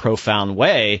much more profound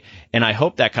way? And I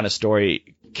hope that kind of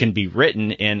story can be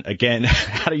written. And again,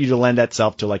 how do you lend that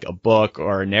self to like a book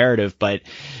or a narrative? But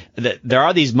there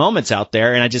are these moments out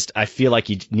there, and I feel like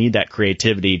you need that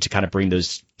creativity to kind of bring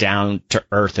those down to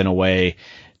earth in a way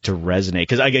to resonate.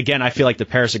 Because again, I feel like the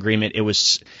Paris Agreement,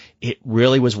 it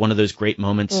really was one of those great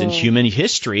moments in human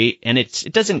history, and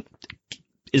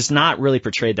it's not really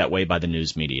portrayed that way by the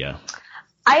news media.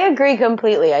 I agree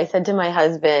completely. I said to my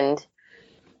husband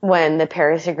when the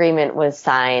Paris Agreement was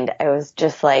signed, I was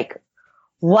just like,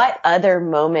 what other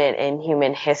moment in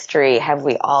human history have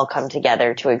we all come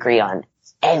together to agree on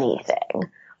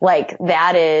anything? Like,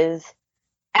 that is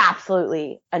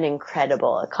absolutely an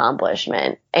incredible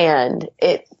accomplishment. And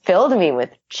it filled me with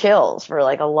chills for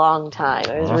like a long time.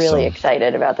 I was really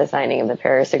excited about the signing of the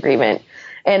Paris Agreement.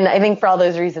 And I think for all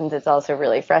those reasons, it's also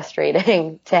really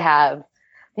frustrating to have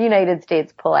the United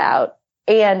States pull out.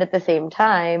 And at the same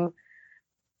time,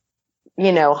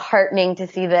 heartening to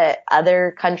see that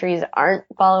other countries aren't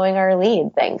following our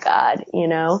lead. Thank God.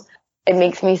 It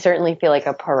makes me certainly feel like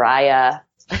a pariah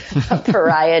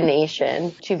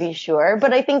nation, to be sure.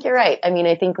 But I think you're right. I mean,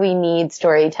 I think we need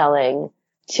storytelling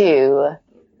to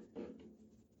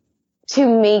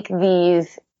make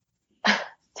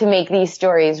these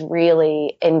stories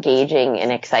really engaging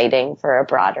and exciting for a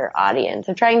broader audience.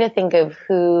 I'm trying to think of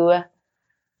who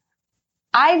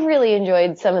I've really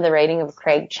enjoyed some of the writing of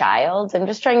Craig Childs. I'm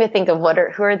just trying to think of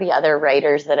who are the other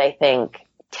writers that I think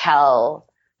tell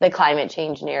the climate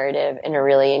change narrative in a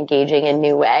really engaging and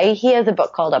new way. He has a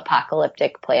book called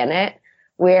Apocalyptic Planet,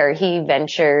 where he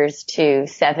ventures to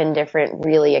 7 different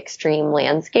really extreme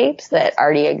landscapes that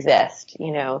already exist.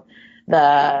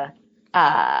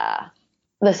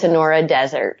 The Sonora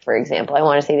Desert, for example. I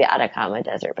want to say the Atacama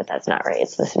Desert, but that's not right.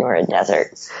 It's the Sonora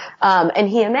Desert. And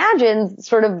he imagines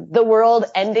sort of the world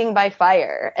ending by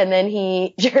fire. And then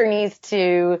he journeys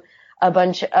to a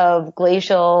bunch of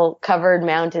glacial covered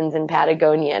mountains in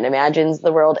Patagonia and imagines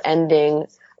the world ending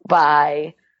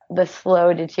by the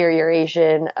slow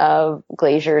deterioration of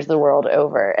glaciers the world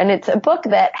over. And it's a book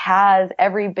that has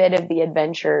every bit of the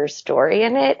adventure story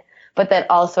in it, but that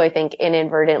also, I think,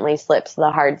 inadvertently slips the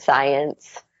hard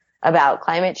science about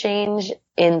climate change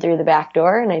in through the back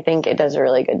door. And I think it does a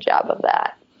really good job of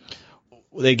that.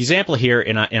 The example here,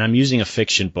 and I'm using a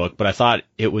fiction book, but I thought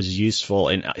it was useful.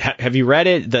 And have you read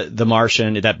it, The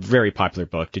Martian, that very popular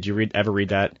book? Did you ever read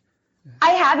that?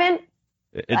 I haven't.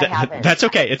 I haven't. That's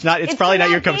okay. It's probably not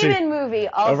your cup of tea. It's a movie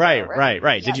also. Oh,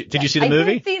 right. Yes. Did you see the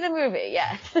movie? I did see the movie,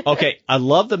 yes. Okay. I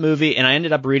love the movie, and I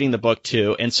ended up reading the book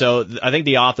too. And so I think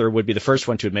the author would be the first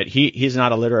one to admit he's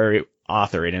not a literary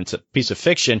author, and it's a piece of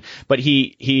fiction, but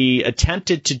he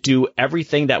attempted to do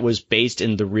everything that was based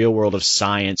in the real world of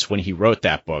science when he wrote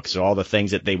that book. So all the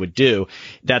things that they would do,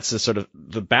 that's the sort of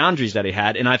the boundaries that he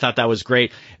had. And I thought that was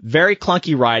great. Very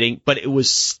clunky writing, but it was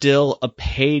still a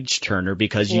page turner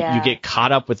because you get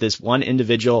caught up with this one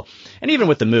individual. And even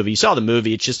with the movie, you saw the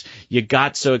movie, it's just, you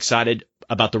got so excited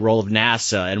about the role of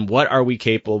NASA and what are we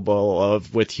capable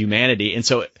of with humanity. And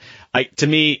so to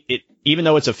me, even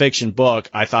though it's a fiction book,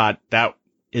 I thought that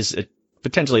is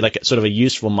potentially like sort of a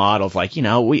useful model of like,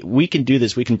 we can do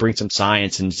this. We can bring some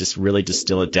science and just really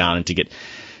distill it down and to get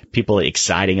people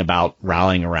exciting about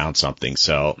rallying around something.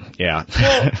 So, yeah.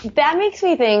 Well, that makes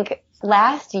me think,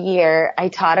 last year I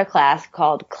taught a class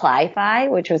called Cli-Fi,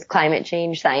 which was climate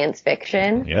change science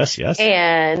fiction. Yes.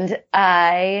 And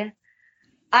I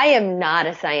am not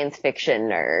a science fiction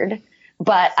nerd.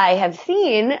 But I have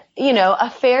seen, a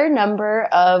fair number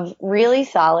of really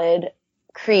solid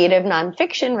creative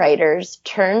nonfiction writers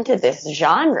turn to this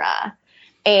genre,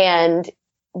 and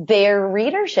their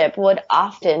readership would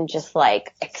often just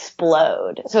like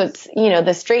explode. So it's,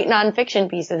 the straight nonfiction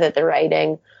pieces that they're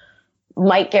writing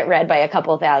might get read by a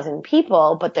couple thousand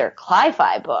people, but they're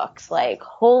cli-fi books, like,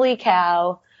 holy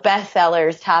cow,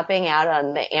 bestsellers topping out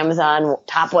on the Amazon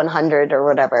top 100 or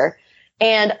whatever.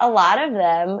 And a lot of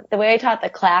them, the way I taught the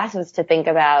class was to think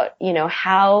about,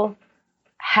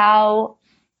 how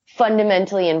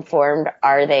fundamentally informed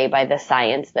are they by the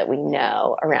science that we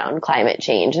know around climate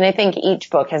change? And I think each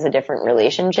book has a different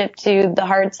relationship to the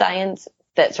hard science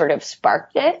that sort of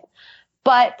sparked it.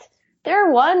 But there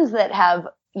are ones that have,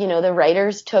 the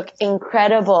writers took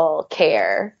incredible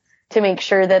care to make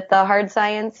sure that the hard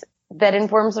science that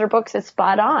informs their books is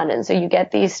spot on. And so you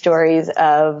get these stories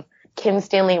of Kim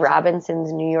Stanley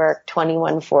Robinson's New York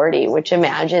 2140, which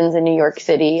imagines a New York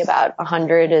City about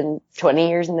 120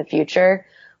 years in the future,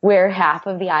 where half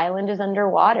of the island is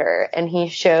underwater. And he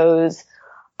shows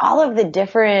all of the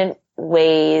different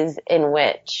ways in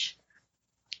which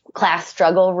class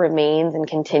struggle remains and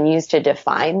continues to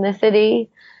define the city.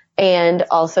 And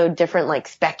also different like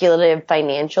speculative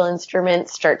financial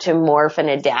instruments start to morph and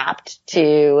adapt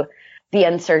to the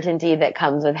uncertainty that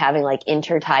comes with having like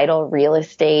intertidal real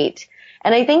estate.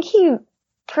 And I think he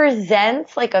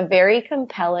presents like a very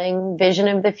compelling vision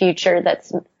of the future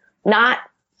that's not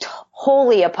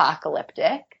wholly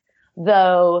apocalyptic,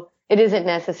 though it isn't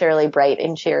necessarily bright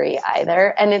and cheery either.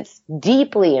 And it's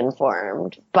deeply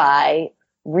informed by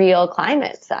real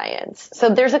climate science. So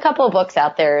there's a couple of books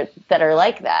out there that are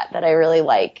like that I really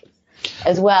like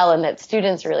as well, and that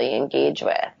students really engage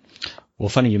with. Well,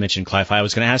 funny you mentioned cli-fi. I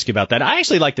was going to ask you about that. I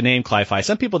actually like the name cli-fi.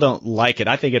 Some people don't like it.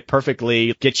 I think it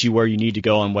perfectly gets you where you need to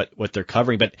go on what they're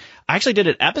covering. But I actually did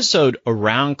an episode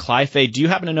around cli-fi. Do you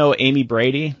happen to know Amy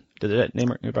Brady? Did that name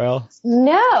ring a bell?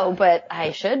 No, but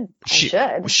I should.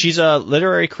 She's a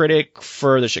literary critic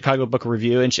for the Chicago Book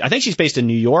Review, and I think she's based in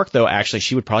New York, though. Actually,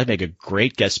 she would probably make a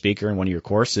great guest speaker in one of your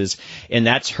courses, and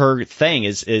that's her thing.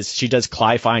 Is she does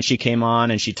cli-fi, and she came on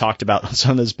and she talked about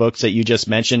some of those books that you just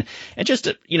mentioned, and just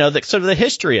sort of the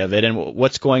history of it and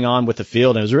what's going on with the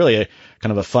field. And it was really a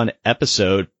kind of a fun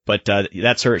episode. But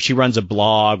that's her. She runs a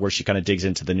blog where she kind of digs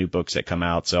into the new books that come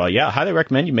out. So yeah, I highly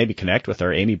recommend you maybe connect with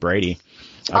her, Amy Brady.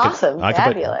 Awesome.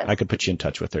 Fabulous. I could put you in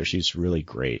touch with her. She's really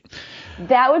great.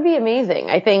 That would be amazing.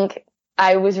 I think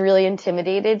I was really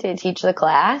intimidated to teach the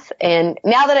class. And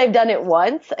now that I've done it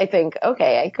once, I think,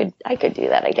 okay, I could do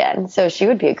that again. So she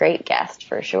would be a great guest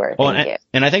for sure. Thank you.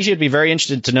 And I think she'd be very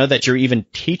interested to know that you're even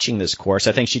teaching this course.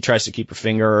 I think she tries to keep her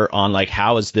finger on like,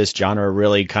 how is this genre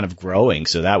really kind of growing?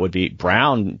 So that would be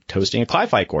Brown hosting a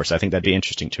cli-fi course. I think that'd be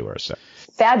interesting to her. So.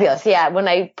 Fabulous. Yeah. When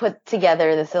I put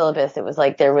together the syllabus, it was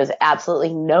like there was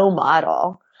absolutely no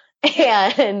model.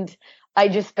 And I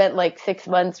just spent like 6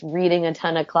 months reading a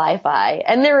ton of cli-fi.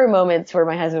 And there were moments where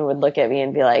my husband would look at me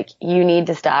and be like, you need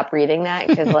to stop reading that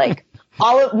because like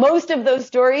most of those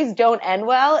stories don't end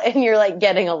well. And you're like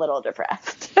getting a little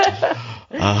depressed.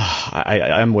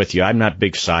 I'm with you. I'm not a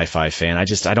big sci-fi fan. I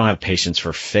don't have patience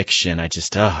for fiction. I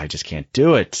just can't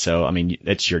do it. So, I mean,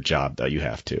 it's your job though. You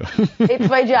have to. It's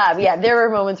my job. Yeah. There were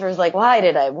moments where it's like, why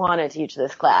did I want to teach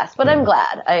this class? But I'm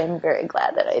glad. I am very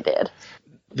glad that I did.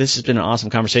 This has been an awesome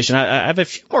conversation. I have a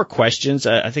few more questions.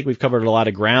 I think we've covered a lot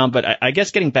of ground, but I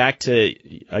guess getting back to,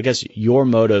 your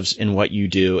motives in what you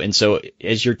do. And so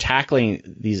as you're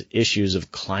tackling these issues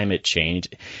of climate change,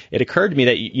 it occurred to me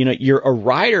that, you're a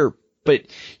writer, but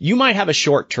you might have a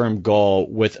short-term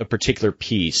goal with a particular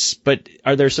piece, but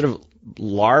are there sort of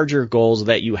larger goals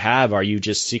that you have? Are you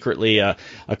just secretly a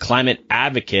climate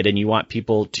advocate and you want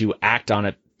people to act on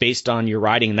it based on your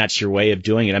writing, and that's your way of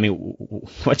doing it? I mean,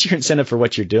 what's your incentive for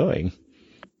what you're doing?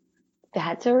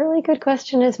 That's a really good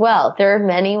question as well. There are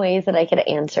many ways that I could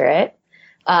answer it.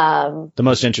 The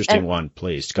most interesting one,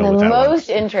 please go with that one. The most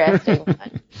interesting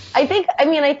one. I think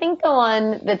the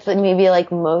one that's maybe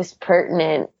like most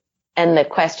pertinent, and the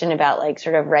question about like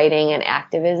sort of writing and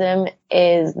activism,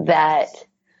 is that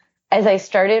as I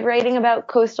started writing about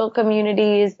coastal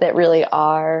communities that really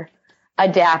are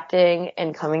adapting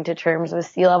and coming to terms with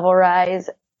sea level rise,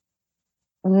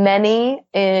 many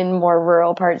in more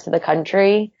rural parts of the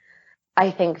country, I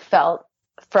think, felt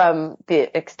from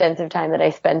the extensive time that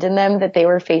I spent in them that they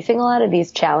were facing a lot of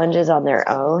these challenges on their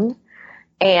own.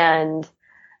 And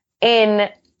in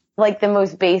like the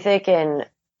most basic and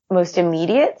most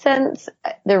immediate sense,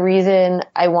 the reason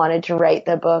I wanted to write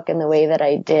the book in the way that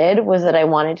I did was that I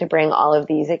wanted to bring all of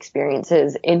these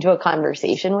experiences into a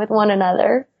conversation with one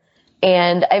another.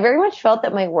 And I very much felt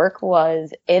that my work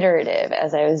was iterative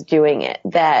as I was doing it,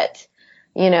 that,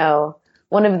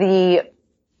 one of the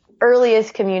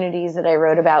earliest communities that I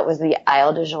wrote about was the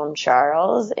Isle de Jean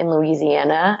Charles in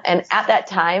Louisiana. And at that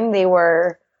time, they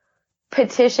were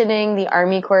petitioning the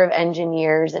Army Corps of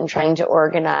Engineers and trying to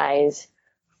organize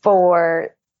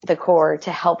for the Corps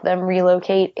to help them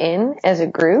relocate in as a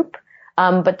group.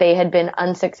 But they had been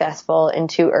unsuccessful in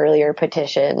 2 earlier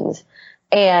petitions.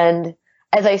 And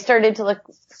as I started to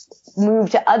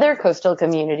move to other coastal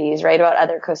communities, write about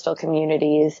other coastal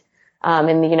communities,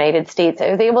 in the United States, I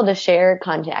was able to share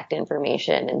contact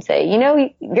information and say,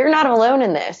 you're not alone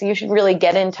in this. You should really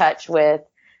get in touch with,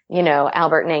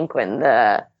 Albert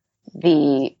Nanquin,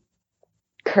 the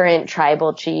current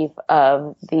tribal chief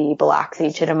of the Biloxi,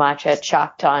 Chitimacha,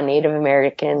 Choctaw Native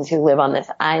Americans who live on this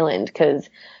island, because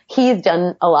he's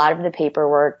done a lot of the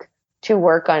paperwork to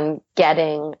work on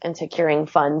getting and securing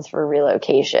funds for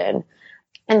relocation.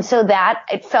 And so that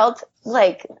it felt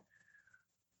like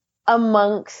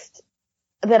amongst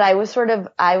that I was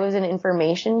an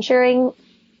information sharing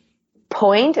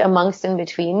point amongst and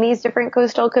between these different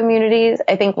coastal communities.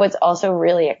 I think what's also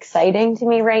really exciting to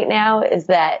me right now is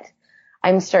that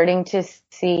I'm starting to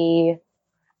see,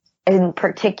 in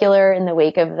particular in the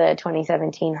wake of the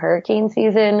 2017 hurricane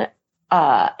season,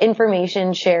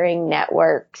 information sharing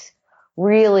networks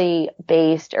really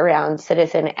based around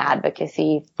citizen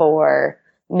advocacy for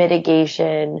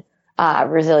mitigation,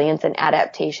 resilience and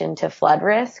adaptation to flood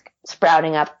risk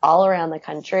sprouting up all around the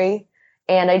country.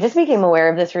 And I just became aware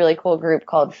of this really cool group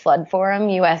called Flood Forum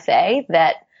USA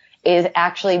that is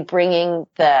actually bringing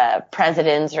the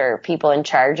presidents or people in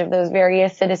charge of those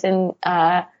various citizen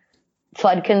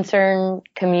flood concern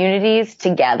communities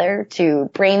together to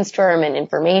brainstorm and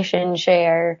information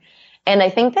share. And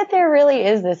I think that there really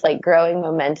is this growing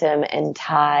momentum and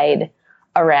tide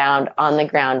around on the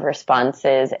ground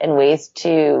responses and ways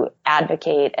to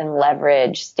advocate and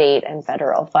leverage state and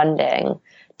federal funding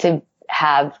to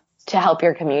help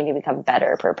your community become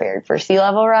better prepared for sea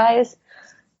level rise.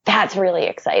 That's really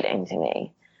exciting to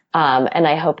me. And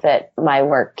I hope that my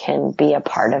work can be a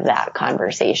part of that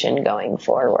conversation going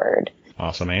forward.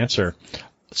 Awesome answer.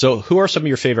 So who are some of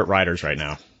your favorite writers right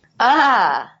now?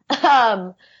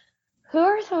 Who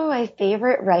are some of my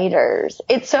favorite writers?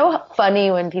 It's so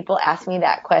funny when people ask me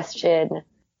that question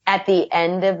at the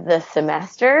end of the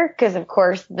semester, because of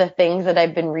course the things that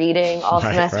I've been reading all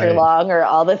semester long are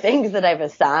all the things that I've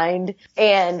assigned.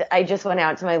 And I just went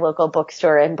out to my local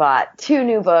bookstore and bought 2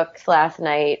 new books last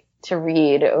night to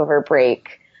read over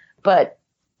break. But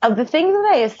of the things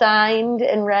that I assigned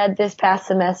and read this past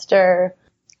semester,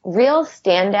 real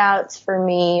standouts for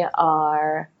me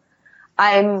are,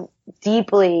 I'm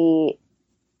deeply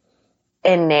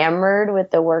enamored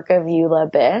with the work of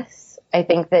Eula Biss. I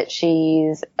think that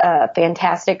she's a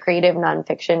fantastic creative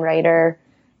nonfiction writer,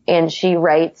 and she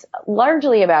writes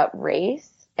largely about race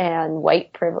and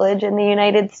white privilege in the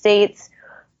United States,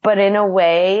 but in a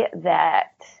way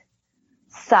that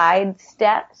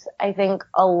sidesteps, I think,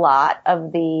 a lot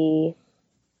of the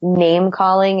name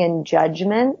calling and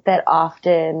judgment that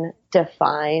often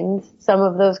defines some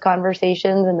of those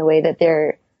conversations and the way that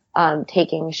they're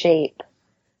taking shape.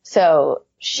 So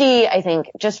she, I think,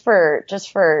 just for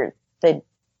the,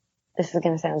 this is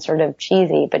going to sound sort of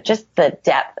cheesy, but just the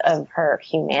depth of her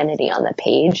humanity on the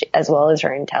page as well as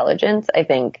her intelligence, I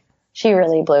think she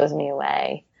really blows me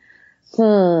away.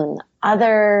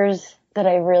 Others that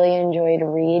I really enjoyed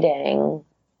reading.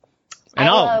 And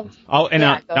I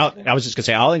was just gonna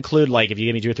say, I'll include, if you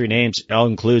give me 2 or 3 names, I'll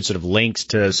include sort of links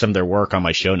to some of their work on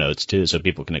my show notes too, so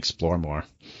people can explore more.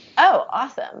 Oh,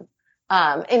 awesome.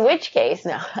 In which case,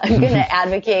 no, I'm going to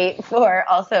advocate for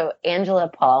also Angela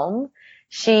Palm.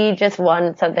 She just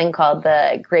won something called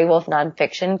the Grey Wolf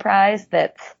Nonfiction Prize.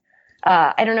 That's,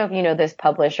 I don't know if you know this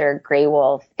publisher, Grey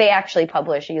Wolf. They actually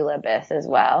publish Eula Biss as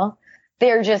well.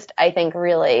 They're just, I think,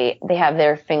 really, they have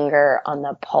their finger on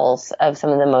the pulse of some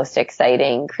of the most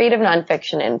exciting creative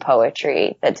nonfiction and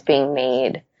poetry that's being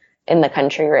made in the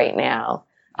country right now.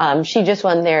 She just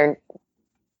won their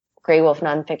Grey Wolf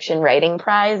Nonfiction Writing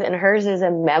Prize, and hers is a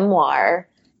memoir.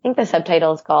 I think the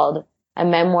subtitle is called A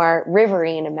Memoir,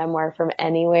 Riverine, a Memoir from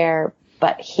Anywhere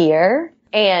But Here.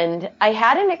 And I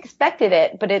hadn't expected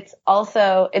it, but it's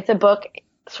a book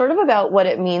sort of about what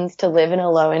it means to live in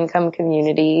a low-income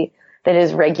community that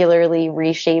is regularly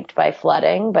reshaped by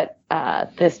flooding, but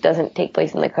this doesn't take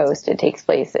place in the coast. It takes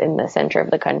place in the center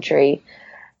of the country.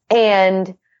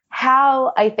 And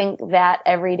how I think that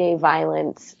everyday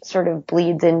violence sort of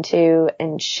bleeds into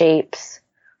and shapes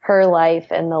her life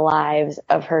and the lives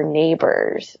of her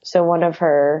neighbors. So one of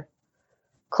her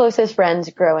closest friends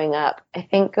growing up, I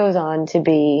think, goes on to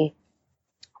be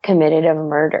committed of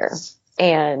murder.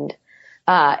 And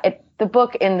the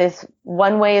book in this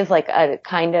one way is like it's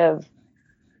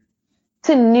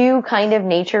a new kind of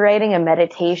nature writing, a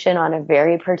meditation on a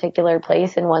very particular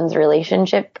place in one's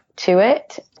relationship to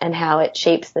it and how it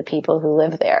shapes the people who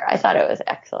live there. I thought it was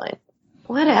excellent.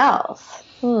 What else?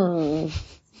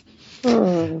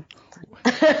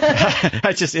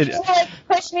 I just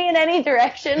push me in any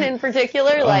direction in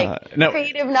particular, no.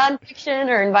 Creative nonfiction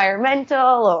or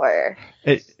environmental or.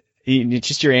 It's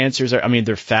just your answers are, I mean,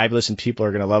 they're fabulous and people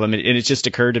are going to love them. And it just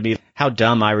occurred to me how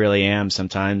dumb I really am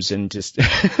sometimes and just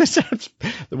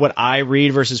what I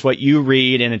read versus what you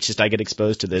read. And it's just, I get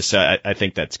exposed to this. So I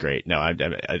think that's great. No,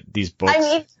 these books. I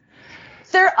mean,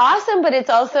 they're awesome, but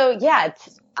it's also,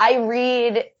 I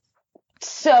read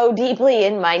so deeply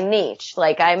in my niche.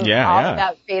 Like I'm all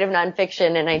about creative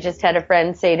nonfiction. And I just had a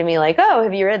friend say to me like, oh,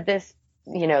 have you read this,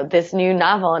 this new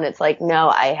novel? And it's like,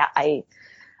 no, I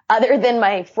other than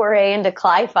my foray into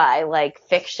cli-fi, like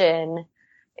fiction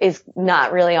is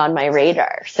not really on my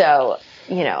radar. So,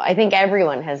 I think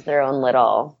everyone has their own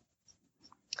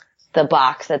the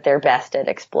box that they're best at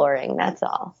exploring. That's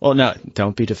all. Well, no,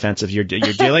 don't be defensive. You're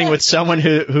dealing with someone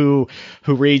who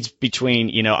reads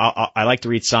between, I like to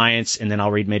read science and then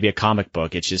I'll read maybe a comic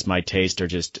book. It's just my taste are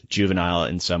just juvenile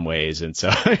in some ways. And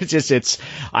so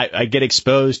I get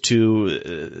exposed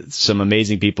to some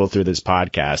amazing people through this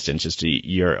podcast and just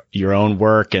your own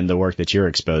work and the work that you're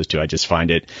exposed to. I just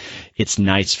find it's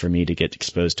nice for me to get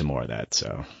exposed to more of that.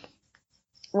 So.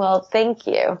 Well, thank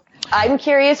you. I'm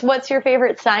curious, what's your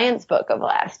favorite science book of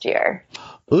last year?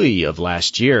 Of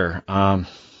last year. Or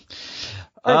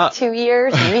 2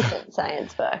 years, recent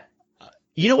science book.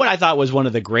 You know what I thought was one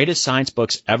of the greatest science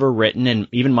books ever written, and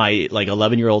even my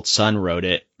 11-year-old son read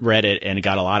it, and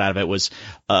got a lot out of it, was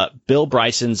Bill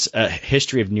Bryson's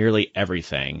History of Nearly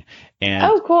Everything. And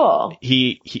oh, cool.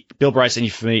 Bill Bryson,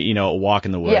 A Walk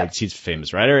in the Woods. Yeah. He's a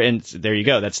famous writer, and there you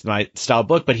go. That's my style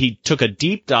book. But he took a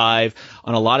deep dive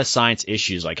on a lot of science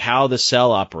issues, like how the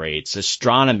cell operates,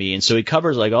 astronomy, and so he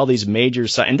covers all these major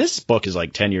and this book is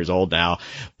 10 years old now,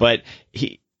 but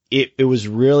it was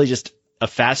really just a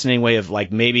fascinating way of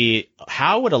maybe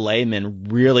how would a layman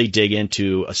really dig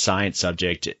into a science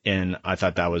subject? And I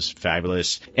thought that was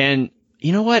fabulous. And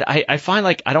you know what? I find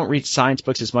I don't read science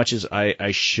books as much as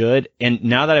I should. And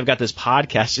now that I've got this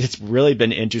podcast, it's really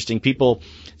been interesting. People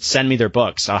send me their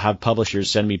books. I'll have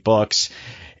publishers send me books.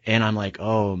 And I'm like,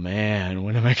 oh man,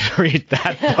 when am I going to read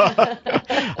that book?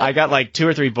 I got 2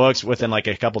 or 3 books within a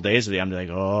couple days of them. I'm like,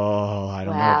 oh, I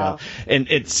don't know about. And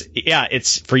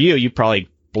it's for you. You probably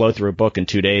blow through a book in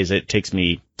 2 days. It takes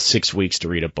me 6 weeks to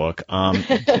read a book.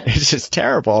 It's just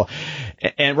terrible.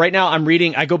 And right now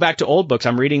I go back to old books.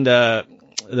 I'm reading the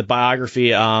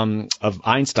biography of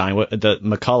Einstein, the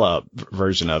McCullough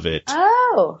version of it.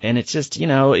 Oh. And it's just,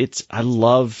 I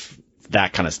love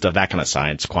that kind of stuff, that kind of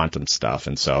science, quantum stuff.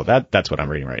 And so that's what I'm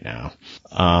reading right now.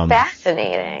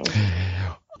 Fascinating.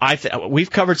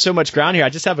 We've covered so much ground here. I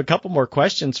just have a couple more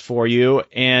questions for you.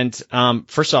 And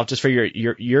first off, just for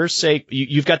your sake,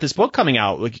 you've got this book coming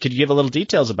out. Could you give a little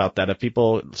details about that if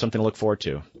people something to look forward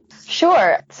to?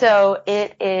 Sure. So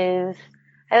it is,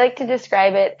 I like to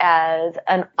describe it as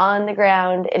an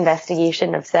on-the-ground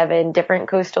investigation of 7 different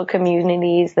coastal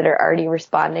communities that are already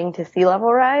responding to sea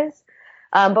level rise.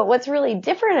 But what's really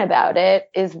different about it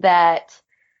is that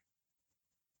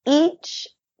each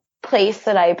place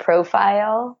that I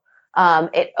profile,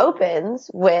 it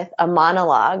opens with a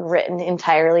monologue written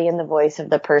entirely in the voice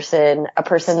of a person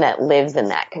that lives in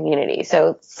that community.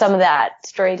 So some of that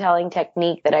storytelling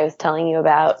technique that I was telling you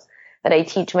about that I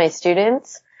teach my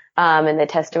students, in the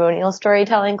testimonial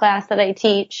storytelling class that I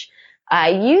teach, I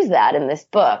use that in this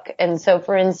book. And so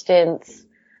for instance,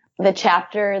 the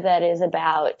chapter that is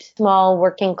about small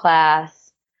working class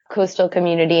coastal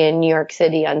community in New York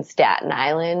City on Staten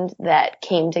Island that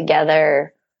came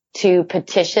together to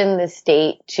petition the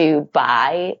state to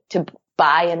buy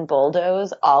and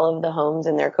bulldoze all of the homes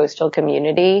in their coastal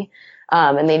community.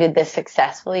 And they did this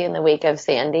successfully in the wake of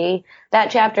Sandy.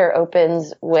 That chapter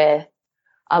opens with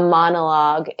a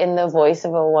monologue in the voice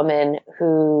of a woman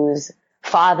whose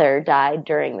father died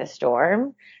during the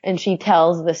storm. And she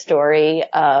tells the story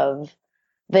of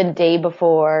the day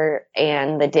before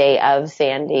and the day of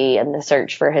Sandy and the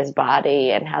search for his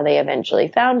body and how they eventually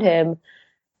found him,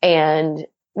 and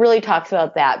really talks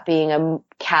about that being a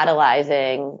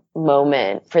catalyzing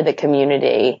moment for the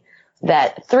community,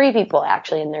 that 3 people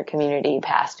actually in their community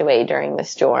passed away during the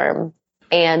storm,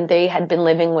 and they had been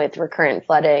living with recurrent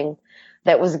flooding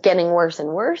that was getting worse and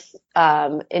worse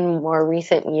in more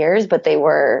recent years, but they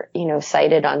were,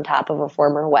 sited on top of a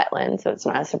former wetland, so it's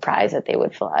not a surprise that they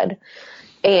would flood.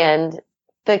 And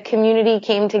the community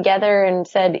came together and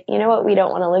said, you know what, we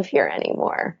don't want to live here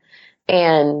anymore.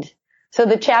 And so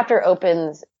the chapter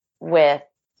opens with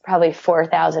probably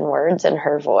 4,000 words in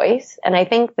her voice. And I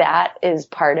think that is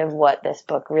part of what this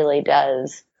book really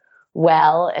does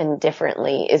well and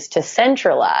differently, is to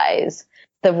centralize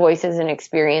the voices and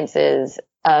experiences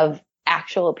of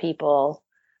actual people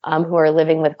who are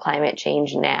living with climate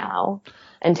change now,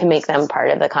 and to make them part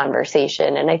of the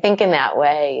conversation. And I think in that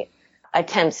way,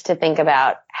 attempts to think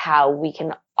about how we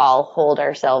can all hold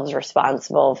ourselves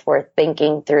responsible for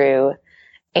thinking through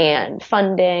and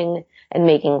funding and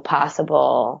making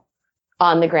possible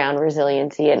on the ground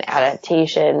resiliency and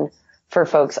adaptation for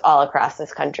folks all across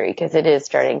this country, because it is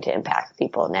starting to impact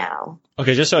people now.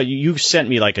 Okay, just so you sent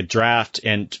me like a draft,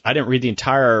 and I didn't read the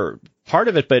entire part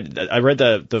of it, but I read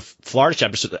the Florida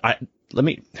chapter. So let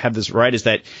me have this right, is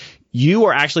that you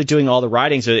were actually doing all the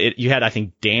writing. So you had, I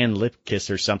think, Dan Lipkiss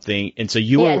or something. And so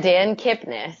you were Dan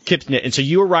Kipnis. And so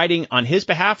you were writing on his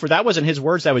behalf, or that wasn't his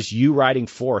words, that was you writing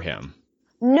for him?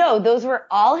 No, those were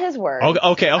all his words.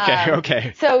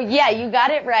 Okay. So yeah, you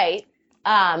got it right.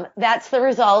 That's the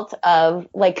result of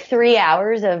like 3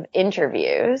 hours of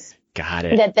interviews. Got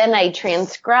it. That then I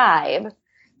transcribe.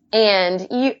 And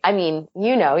you're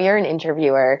an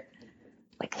interviewer.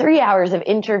 Like 3 hours of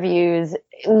interviews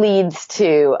leads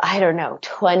to,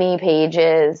 20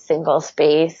 pages, single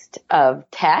spaced of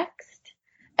text.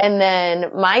 And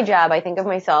then my job, I think of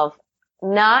myself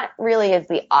not really as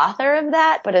the author of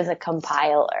that, but as a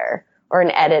compiler or an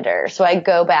editor. So I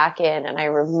go back in and I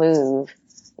remove,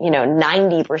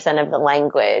 90% of the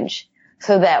language,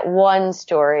 so that one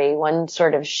story, one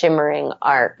sort of shimmering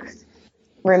arc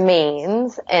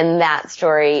remains. And that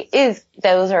story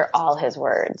those are all his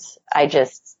words. I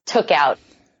just took out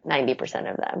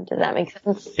 90% of them. Does that make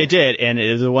sense? It did. And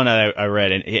it was the one I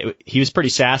read, and he was pretty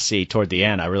sassy toward the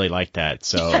end. I really liked that.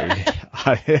 So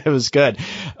it was good.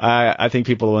 I think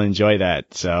people will enjoy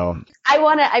that. So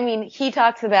he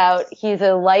talks about, he's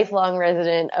a lifelong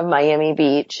resident of Miami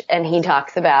Beach, and he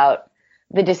talks about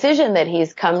the decision that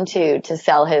he's come to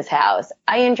sell his house.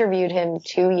 I interviewed him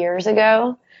 2 years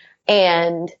ago,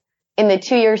 and in the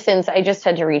 2 years since, I just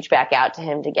had to reach back out to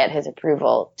him to get his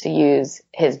approval to use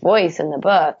his voice in the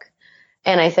book.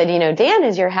 And I said, Dan,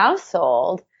 is your house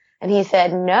sold? And he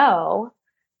said, no.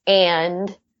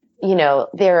 And,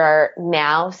 there are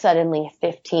now suddenly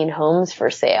 15 homes for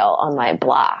sale on my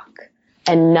block,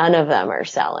 and none of them are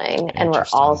selling. And we're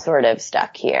all sort of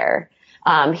stuck here.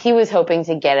 He was hoping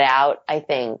to get out, I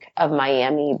think, of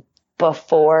Miami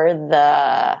before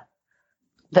the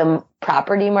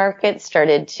property market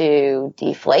started to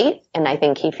deflate. And I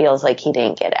think he feels like he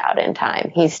didn't get out in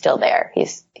time. He's still there.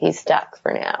 He's stuck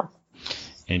for now.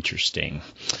 Interesting.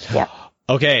 Yeah.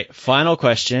 Okay. Final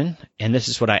question. And this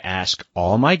is what I ask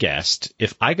all my guests.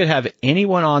 If I could have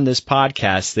anyone on this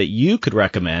podcast that you could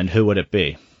recommend, who would it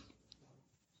be?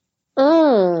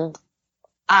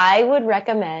 I would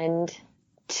recommend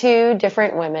 2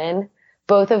 different women,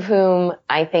 both of whom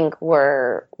I think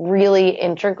were really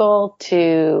integral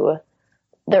to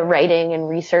the writing and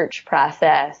research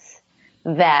process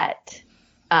that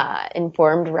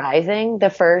informed Rising. The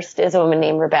first is a woman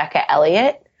named Rebecca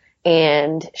Elliott,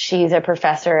 and she's a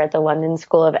professor at the London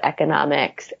School of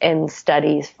Economics and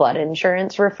studies flood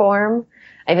insurance reform.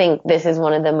 I think this is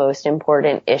one of the most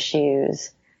important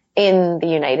issues in the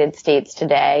United States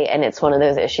today, and it's one of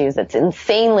those issues that's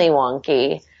insanely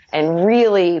wonky and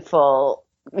really full,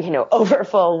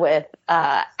 overfull with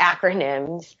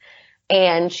acronyms.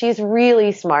 And she's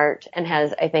really smart and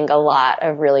has, I think, a lot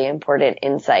of really important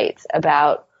insights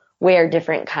about where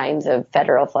different kinds of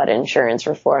federal flood insurance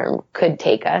reform could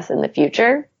take us in the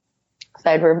future.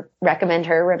 So I'd recommend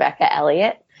her, Rebecca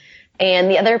Elliott. And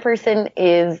the other person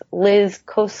is Liz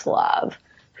Koslov,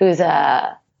 who's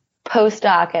a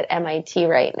postdoc at MIT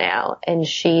right now, and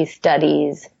she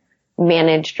studies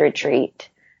managed retreat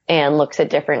and looks at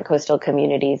different coastal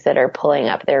communities that are pulling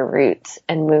up their roots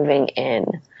and moving in.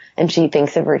 And she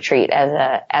thinks of retreat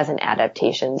as an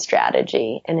adaptation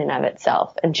strategy in and of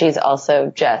itself. And she's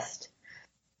also just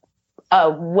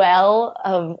a well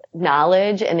of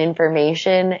knowledge and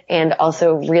information, and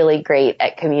also really great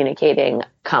at communicating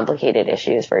complicated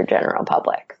issues for a general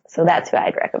public. So that's who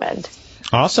I'd recommend.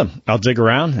 Awesome. I'll dig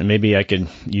around, and maybe I could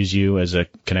use you as a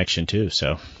connection too.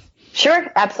 So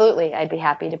sure, absolutely. I'd be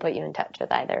happy to put you in touch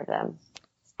with either of them.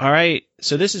 All right.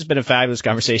 So this has been a fabulous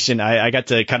conversation. I got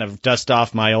to kind of dust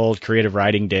off my old creative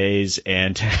writing days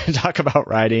and talk about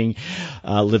writing,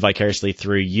 live vicariously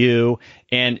through you.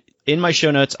 And in my show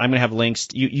notes, I'm going to have links.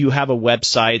 You have a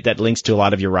website that links to a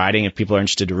lot of your writing if people are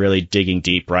interested in really digging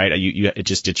deep, right?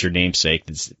 It's your namesake,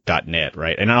 it's .net,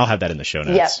 right? And I'll have that in the show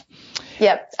notes.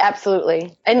 Yep,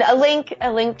 absolutely. And a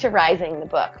link to Rising, the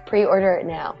book. Pre-order it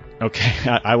now. Okay,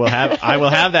 I will have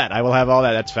that. I will have all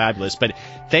that. That's fabulous. But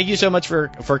thank you so much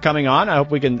for coming on. I hope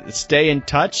we can stay in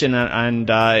touch, and I'm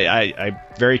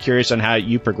very curious on how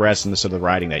you progress in the sort of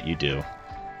writing that you do.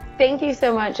 Thank you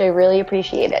so much. I really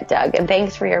appreciate it, Doug. And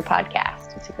thanks for your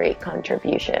podcast. It's a great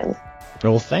contribution.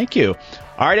 Well, thank you.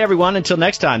 All right, everyone. Until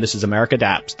next time, this is America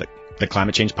Adapts, the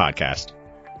Climate Change Podcast.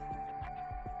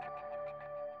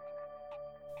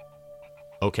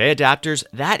 Okay, Adapters,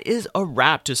 that is a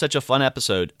wrap to such a fun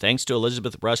episode. Thanks to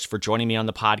Elizabeth Rush for joining me on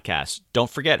the podcast.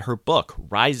 Don't forget her book,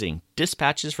 Rising,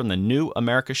 Dispatches from the New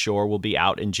America Shore, will be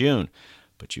out in June.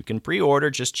 But you can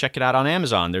pre-order, just check it out on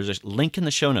Amazon. There's a link in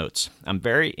the show notes. I'm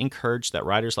very encouraged that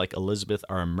writers like Elizabeth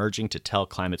are emerging to tell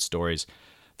climate stories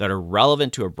that are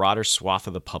relevant to a broader swath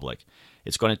of the public.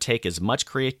 It's going to take as much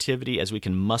creativity as we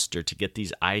can muster to get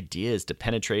these ideas to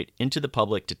penetrate into the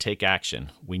public to take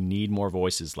action. We need more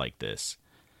voices like this.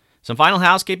 Some final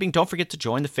housekeeping. Don't forget to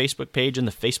join the Facebook page and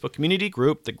the Facebook community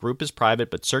group. The group is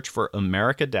private, but search for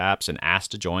America Adapts and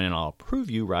ask to join, and I'll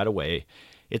approve you right away.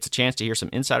 It's a chance to hear some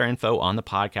insider info on the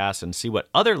podcast and see what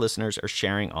other listeners are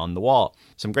sharing on the wall.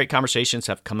 Some great conversations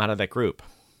have come out of that group.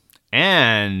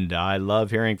 And I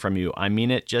love hearing from you. I mean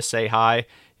it. Just say hi.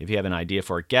 If you have an idea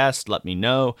for a guest, let me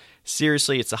know.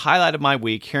 Seriously, it's the highlight of my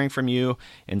week, hearing from you,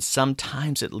 and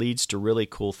sometimes it leads to really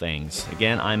cool things.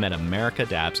 Again, I'm at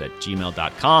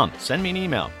americaadapts@gmail.com. Send me an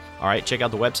email. All right, check out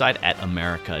the website at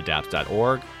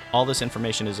americaadapts.org. All this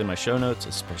information is in my show notes,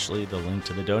 especially the link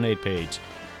to the donate page.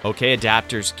 Okay,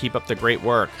 Adapters, keep up the great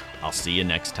work. I'll see you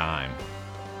next time.